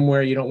park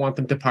somewhere you don't want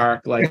them to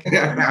park. Like,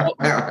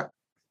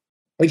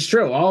 it's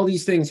true. All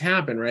these things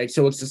happen, right?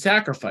 So it's a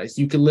sacrifice.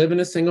 You could live in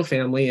a single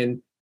family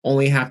and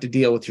only have to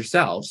deal with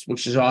yourselves,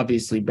 which is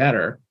obviously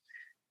better.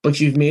 But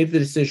you've made the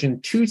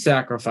decision to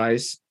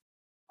sacrifice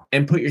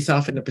and put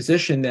yourself in a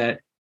position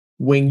that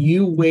when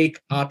you wake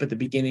up at the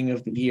beginning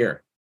of the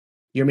year,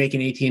 you're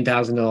making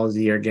 $18,000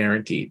 a year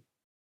guaranteed.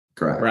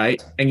 Correct.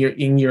 Right. And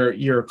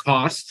your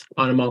cost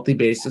on a monthly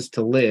basis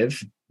to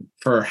live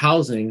for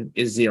housing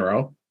is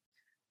 0.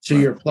 So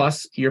you're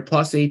plus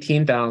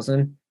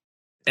 18,000.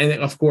 And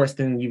of course,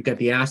 then you've got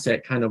the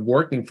asset kind of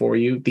working for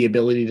you, the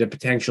ability to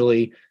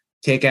potentially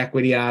take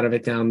equity out of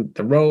it down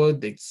the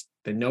road.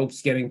 The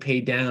notes getting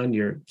paid down,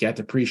 you get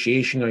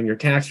depreciation on your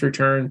tax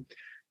return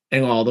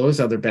and all those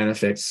other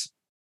benefits.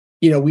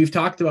 We've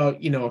talked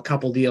about, a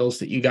couple deals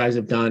that you guys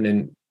have done.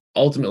 And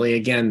ultimately,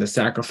 again, the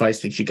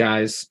sacrifice that you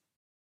guys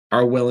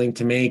are willing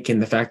to make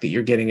and the fact that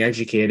you're getting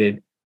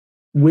educated.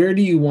 Where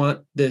do you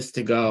want this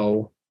to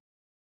go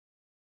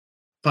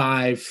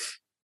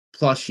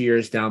 5+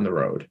 years down the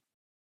road?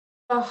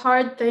 The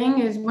hard thing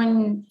is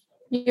when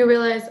you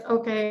realize,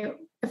 okay,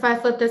 if I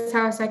flip this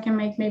house, I can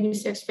make maybe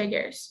 6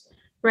 figures,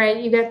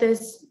 right? You get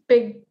this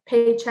big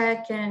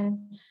paycheck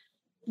and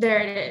there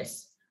it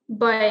is.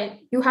 but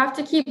you have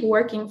to keep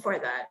working for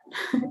that.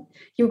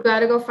 You've got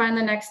to go find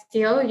the next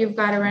deal. You've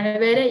got to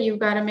renovate it. You've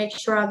got to make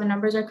sure all the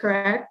numbers are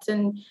correct,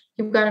 and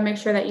you've got to make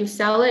sure that you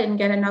sell it and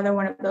get another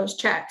one of those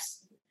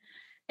checks.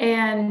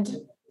 And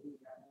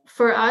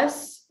for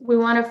us, we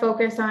want to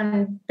focus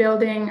on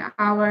building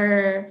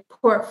our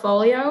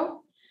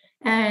portfolio.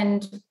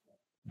 And,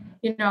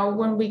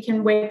 when we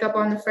can wake up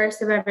on the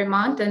first of every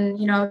month and,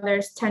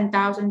 there's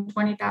 10,000,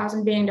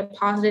 20,000 being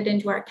deposited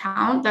into our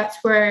account, that's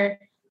where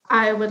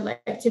I would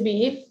like to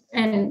be,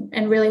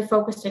 and really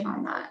focusing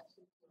on that.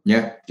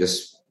 Yeah,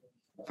 just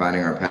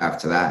finding our path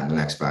to that in the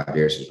next 5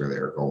 years is really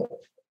our goal.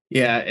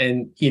 Yeah.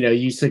 And,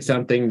 you said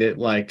something that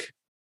like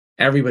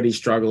everybody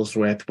struggles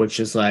with, which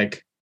is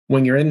like,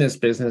 when you're in this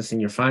business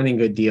and you're finding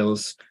good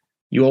deals,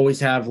 you always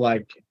have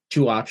like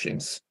two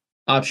options.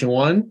 Option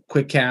one,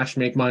 quick cash,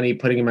 make money,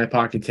 putting in my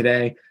pocket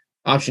today.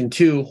 Option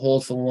two,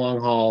 hold for the long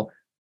haul.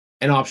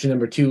 And option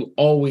number two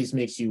always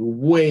makes you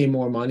way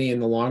more money in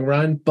the long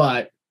run,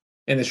 but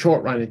in the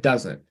short run, it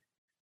doesn't.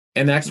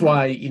 And that's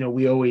why,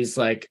 we always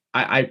like,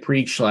 I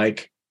preach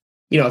like,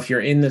 if you're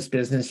in this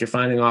business, you're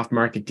finding off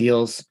market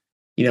deals,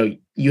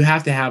 you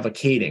have to have a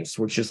cadence,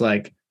 which is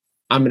like,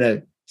 I'm going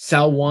to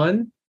sell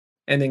one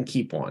and then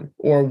keep one,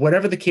 or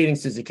whatever the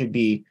cadence is. It could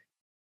be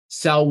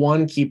sell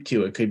one, keep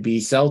two. It could be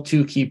sell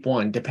two, keep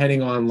one,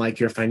 depending on like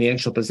your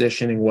financial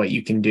position and what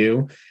you can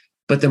do.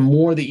 But the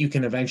more that you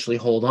can eventually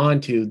hold on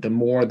to, the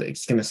more that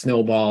it's going to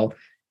snowball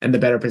and the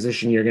better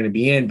position you're going to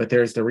be in. But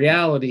there's the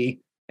reality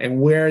and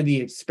where the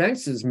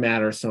expenses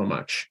matter so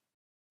much.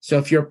 So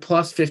if you're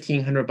plus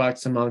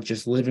 $1,500 a month,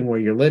 just living where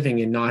you're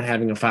living and not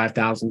having a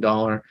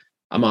 $5,000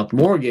 a month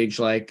mortgage,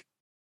 like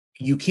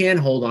you can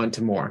hold on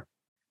to more.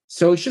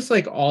 So it's just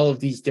like all of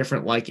these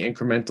different like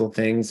incremental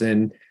things.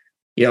 And,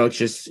 it's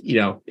just,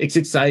 it's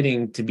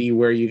exciting to be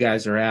where you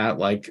guys are at.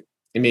 Like,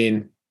 I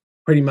mean,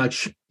 pretty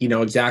much,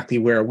 exactly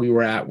where we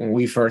were at when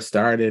we first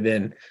started.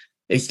 And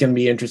it's going to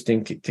be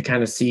interesting to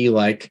kind of see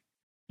like,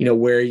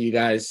 where you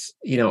guys,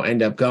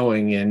 end up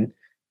going. And,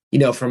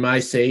 for my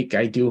sake,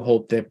 I do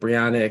hope that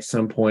Brianna at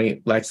some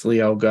point lets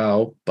Leo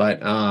go. But,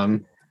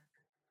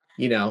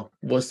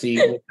 we'll see.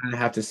 We'll kind of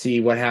have to see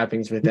what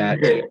happens with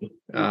that too.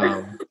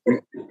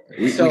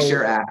 We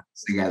share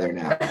apps together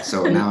now.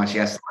 So now she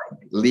has to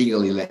like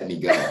legally let me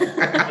go.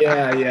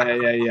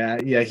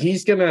 Yeah.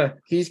 He's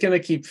gonna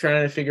keep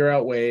trying to figure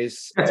out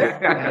ways to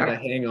kind of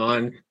hang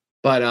on.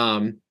 But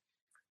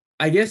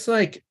I guess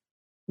like,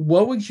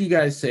 what would you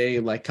guys say,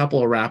 like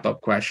couple of wrap-up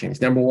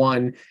questions? Number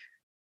one,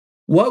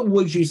 what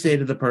would you say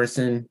to the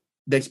person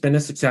that's been a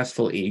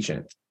successful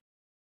agent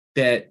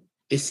that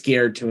is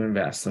scared to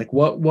invest? Like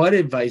what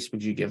advice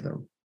would you give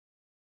them?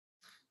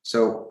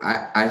 So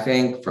I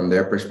think from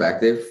their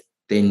perspective,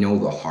 they know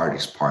the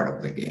hardest part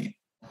of the game,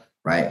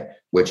 right?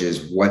 Which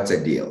is what's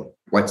a deal?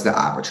 What's the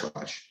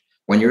arbitrage?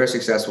 When you're a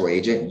successful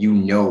agent, you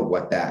know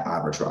what that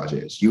arbitrage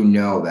is. You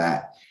know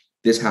that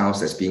this house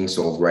that's being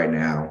sold right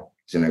now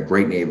is in a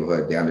great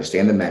neighborhood. They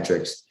understand the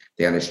metrics.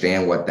 They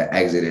understand what the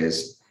exit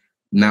is.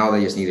 Now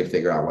they just need to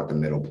figure out what the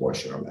middle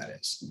portion of that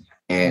is.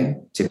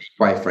 And to be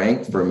quite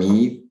frank, for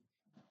me,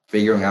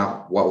 figuring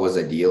out what was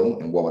a deal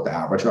and what the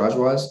arbitrage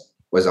was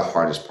the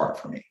hardest part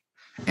for me.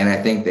 And I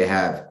think they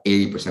have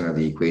 80% of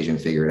the equation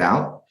figured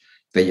out.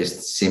 They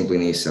just simply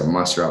need to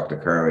muster up the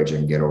courage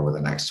and get over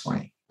the next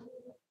 20.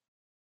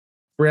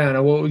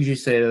 Brianna, what would you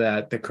say to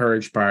that, the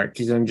courage part?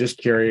 Because I'm just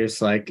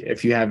curious, like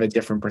if you have a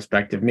different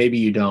perspective, maybe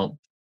you don't.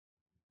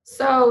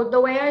 So the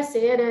way I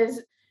see it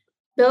is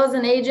Bill's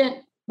an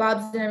agent,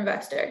 Bob's an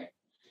investor.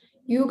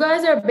 You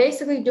guys are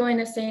basically doing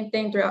the same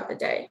thing throughout the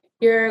day.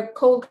 You're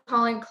cold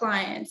calling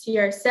clients,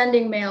 you're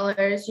sending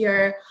mailers,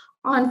 you're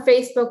on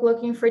Facebook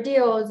looking for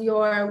deals,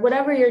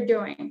 whatever you're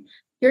doing.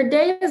 Your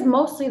day is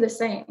mostly the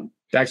same.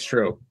 That's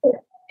true.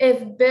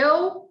 If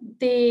Bill,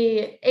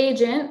 the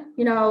agent,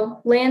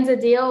 lands a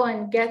deal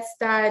and gets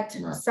that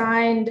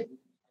signed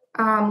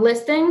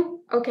listing,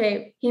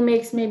 okay, he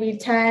makes maybe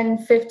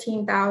 10,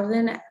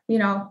 15,000.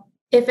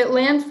 If it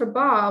lands for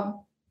Bob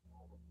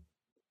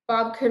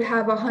could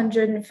have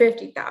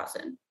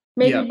 150,000.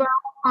 Maybe Bob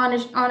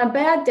on a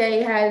bad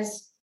day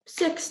has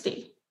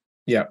 60.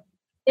 Yeah.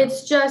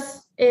 It's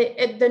just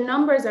the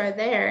numbers are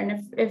there,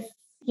 and if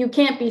you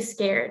can't be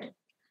scared,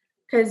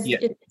 because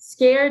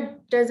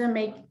scared doesn't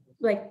make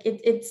like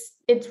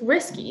it's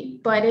risky.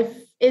 But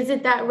is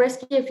it that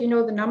risky if you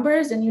know the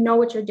numbers and you know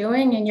what you're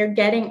doing and you're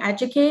getting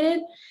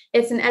educated?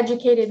 It's an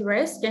educated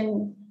risk,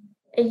 and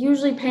it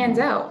usually pans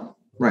out.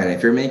 Right.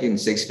 If you're making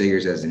six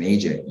figures as an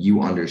agent,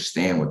 you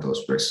understand what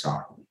those risks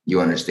are.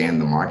 You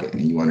understand the market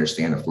and you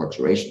understand the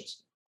fluctuations.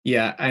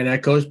 Yeah. And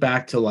that goes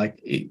back to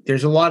like,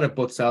 there's a lot of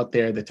books out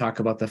there that talk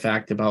about the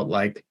fact about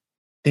like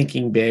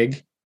thinking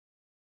big.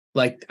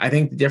 Like, I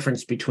think the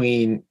difference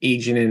between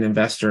agent and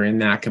investor in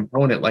that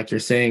component, like you're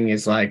saying,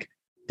 is like,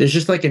 there's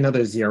just like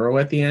another zero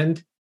at the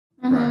end.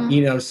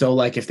 Mm-hmm. So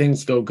like if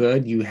things go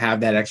good, you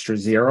have that extra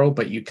zero,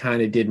 but you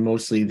kind of did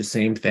mostly the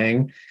same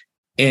thing.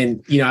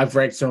 And, I've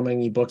read so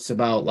many books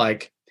about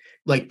like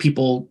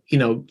people,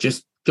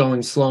 just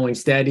going slow and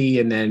steady,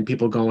 and then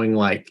people going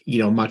like,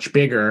 much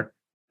bigger.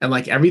 And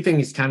like everything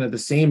is kind of the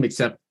same,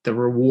 except the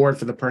reward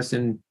for the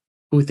person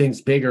who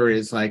thinks bigger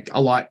is like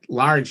a lot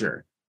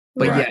larger.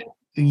 But Right.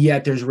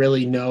 yet there's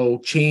really no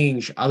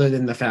change other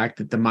than the fact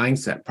that the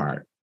mindset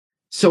part.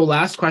 So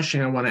last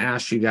question I want to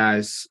ask you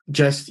guys,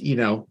 just,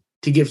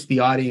 to give the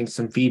audience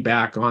some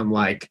feedback on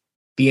like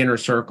the inner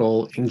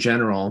circle in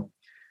general,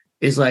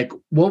 is like,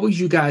 what would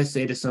you guys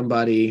say to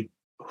somebody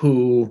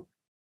who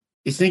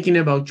is thinking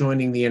about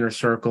joining the inner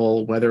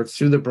circle, whether it's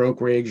through the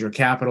brokerage or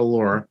capital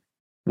or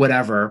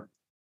whatever?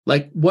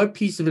 Like, what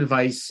piece of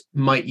advice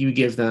might you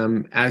give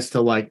them as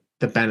to like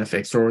the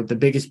benefits or the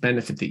biggest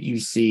benefit that you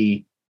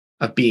see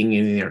of being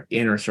in the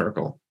inner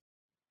circle?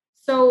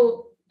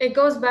 So it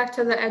goes back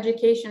to the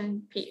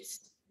education piece.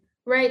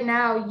 Right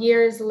now,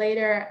 years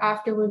later,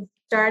 after we've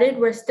started,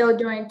 we're still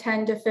doing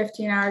 10 to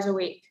 15 hours a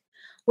week.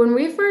 When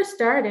we first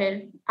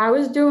started, I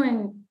was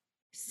doing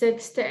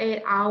 6 to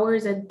 8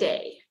 hours a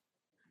day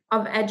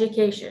of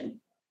education.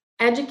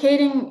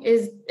 Educating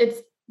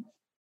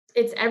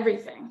it's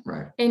everything.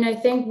 Right. And I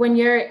think when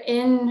you're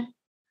in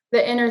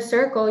the inner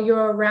circle,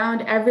 you're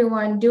around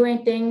everyone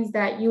doing things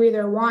that you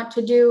either want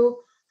to do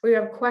or you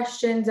have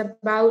questions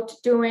about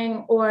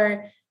doing,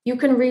 or you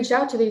can reach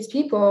out to these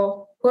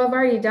people who have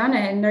already done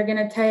it and they're going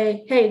to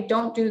say, hey,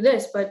 don't do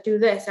this, but do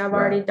this. I've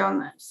already done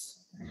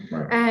this.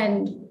 Right.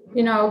 And,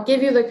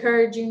 give you the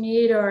courage you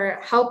need or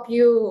help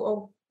you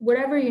or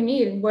whatever you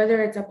need,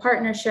 whether it's a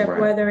partnership,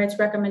 whether it's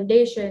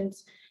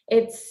recommendations,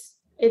 it's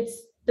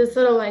this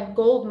little like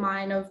gold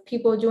mine of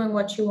people doing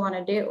what you want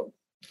to do.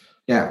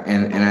 Yeah.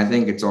 And I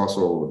think it's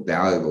also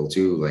valuable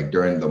too, like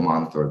during the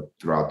month or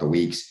throughout the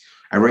weeks,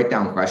 I write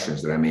down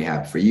questions that I may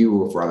have for you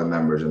or for other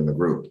members in the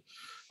group.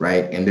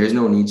 Right. And there's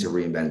no need to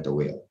reinvent the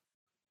wheel.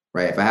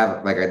 Right. If I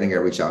have, like, I think I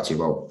reached out to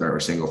you about our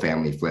single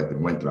family flip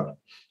in Winthrop,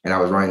 and I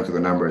was running through the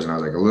numbers and I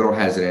was like a little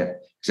hesitant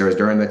because it was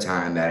during the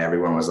time that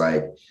everyone was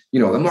like,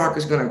 the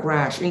market's going to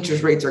crash,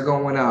 interest rates are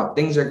going up,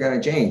 things are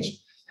going to change.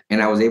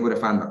 And I was able to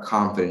find the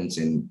confidence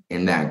in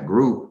that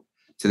group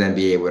to then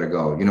be able to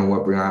go, you know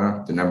what,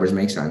 Brianna, the numbers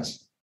make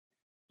sense.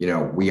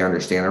 We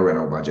understand our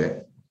rental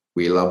budget.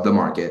 We love the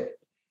market.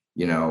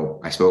 I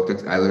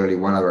literally,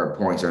 one of our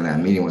points during that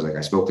meeting was like,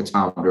 I spoke to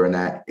Tom during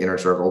that inner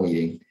circle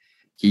meeting.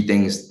 He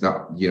thinks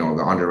the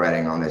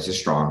underwriting on this is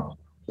strong.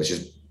 Let's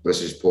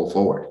just pull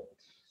forward.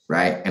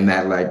 Right. And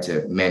that led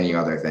to many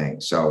other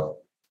things. So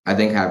I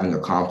think having the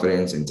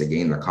confidence and to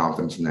gain the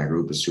confidence in that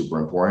group is super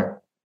important.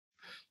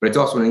 But it's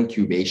also an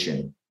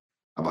incubation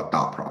of a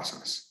thought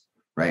process,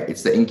 right?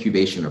 It's the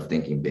incubation of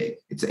thinking big.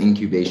 It's the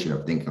incubation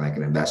of thinking like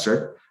an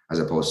investor as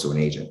opposed to an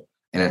agent.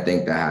 And I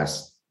think that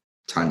has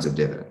tons of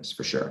dividends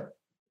for sure.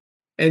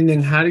 And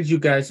then how did you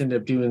guys end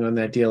up doing on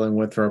that deal in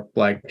Winthrop,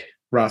 like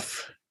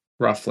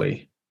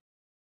roughly?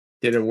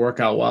 Did it work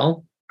out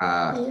well?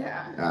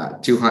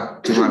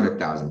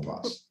 200,000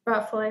 plus.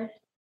 Roughly.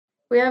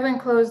 We haven't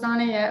closed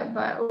on it yet,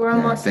 but we're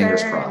almost there.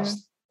 Fingers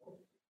crossed.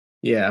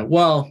 Yeah.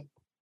 Well,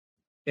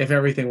 if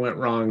everything went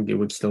wrong, it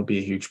would still be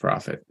a huge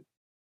profit.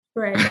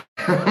 Right.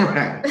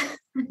 Right.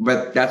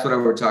 But that's what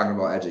we're talking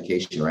about,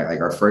 education, right?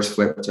 Like our first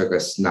flip took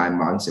us 9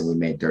 months and we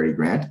made 30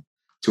 grand.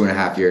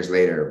 2.5 years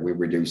later, we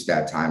reduced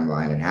that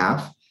timeline in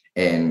half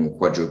and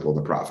quadrupled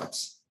the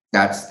profits.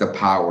 That's the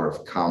power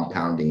of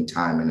compounding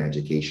time and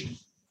education.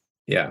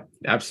 Yeah,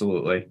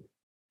 absolutely.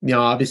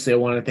 Obviously I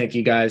want to thank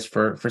you guys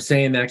for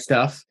saying that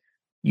stuff.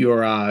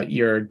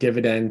 Your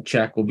dividend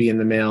check will be in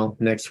the mail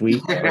next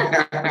week.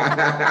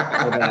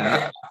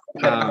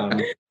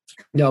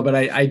 No, but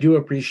I do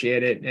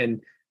appreciate it.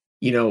 And,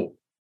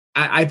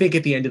 I think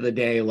at the end of the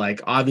day,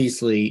 like,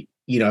 obviously,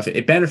 if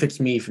it benefits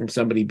me from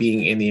somebody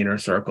being in the inner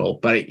circle,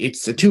 but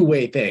it's a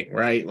two-way thing,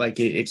 right? Like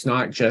it's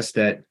not just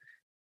that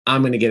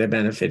I'm going to get a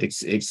benefit.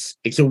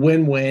 It's a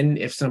win-win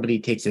if somebody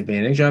takes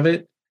advantage of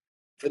it.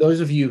 For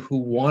those of you who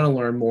want to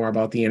learn more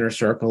about the inner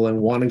circle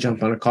and want to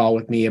jump on a call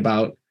with me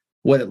about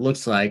what it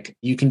looks like,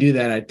 you can do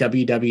that at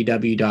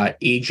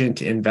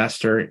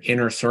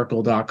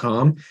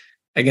www.agentinvestorinnercircle.com.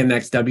 Again,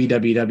 that's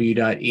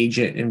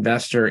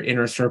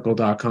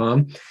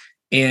www.agentinvestorinnercircle.com.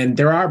 And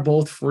there are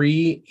both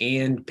free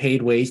and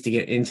paid ways to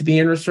get into the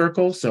inner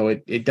circle. So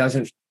it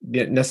doesn't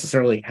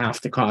necessarily have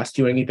to cost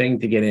you anything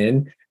to get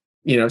in,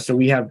 so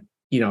we have,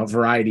 a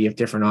variety of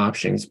different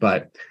options.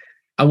 But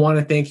I want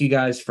to thank you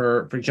guys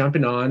for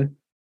jumping on.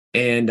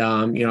 And,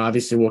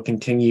 obviously we'll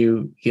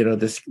continue,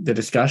 the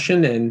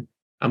discussion, and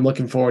I'm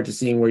looking forward to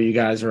seeing where you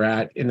guys are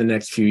at in the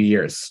next few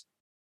years.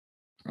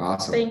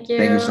 Awesome. Thank you.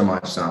 Thank you so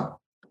much, Tom.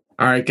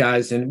 All right,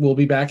 guys. And we'll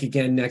be back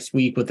again next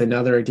week with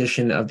another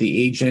edition of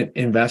the Agent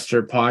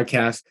Investor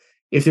Podcast.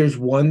 If there's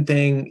one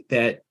thing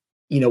that,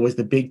 was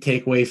the big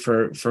takeaway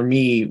for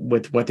me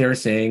with what they're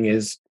saying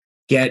is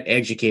get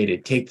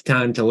educated. Take the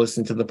time to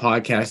listen to the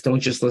podcast. Don't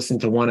just listen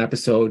to one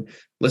episode.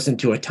 Listen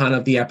to a ton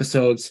of the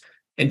episodes.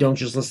 And don't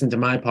just listen to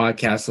my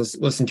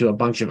podcast. Listen to a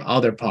bunch of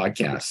other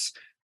podcasts.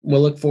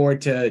 We'll look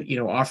forward to,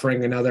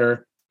 offering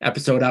another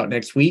episode out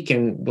next week.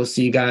 And we'll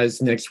see you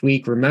guys next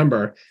week.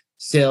 Remember,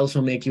 sales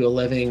will make you a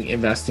living.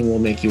 Investing will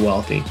make you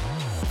wealthy.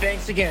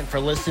 Thanks again for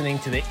listening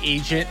to the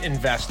Agent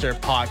Investor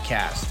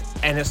Podcast,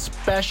 and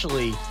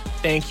especially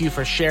thank you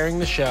for sharing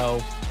the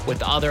show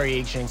with other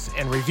agents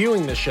and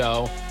reviewing the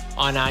show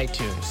on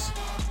iTunes.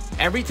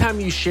 Every time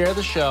you share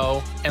the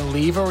show and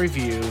leave a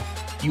review,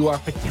 you are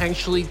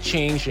potentially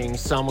changing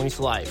someone's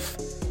life.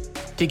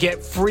 To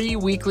get free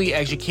weekly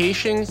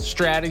education,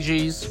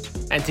 strategies,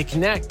 and to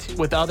connect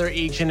with other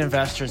agent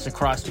investors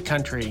across the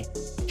country,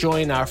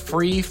 join our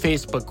free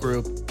Facebook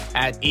group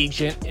at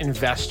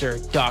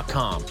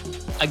agentinvestor.com.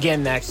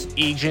 Again, that's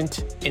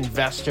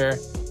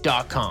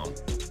agentinvestor.com.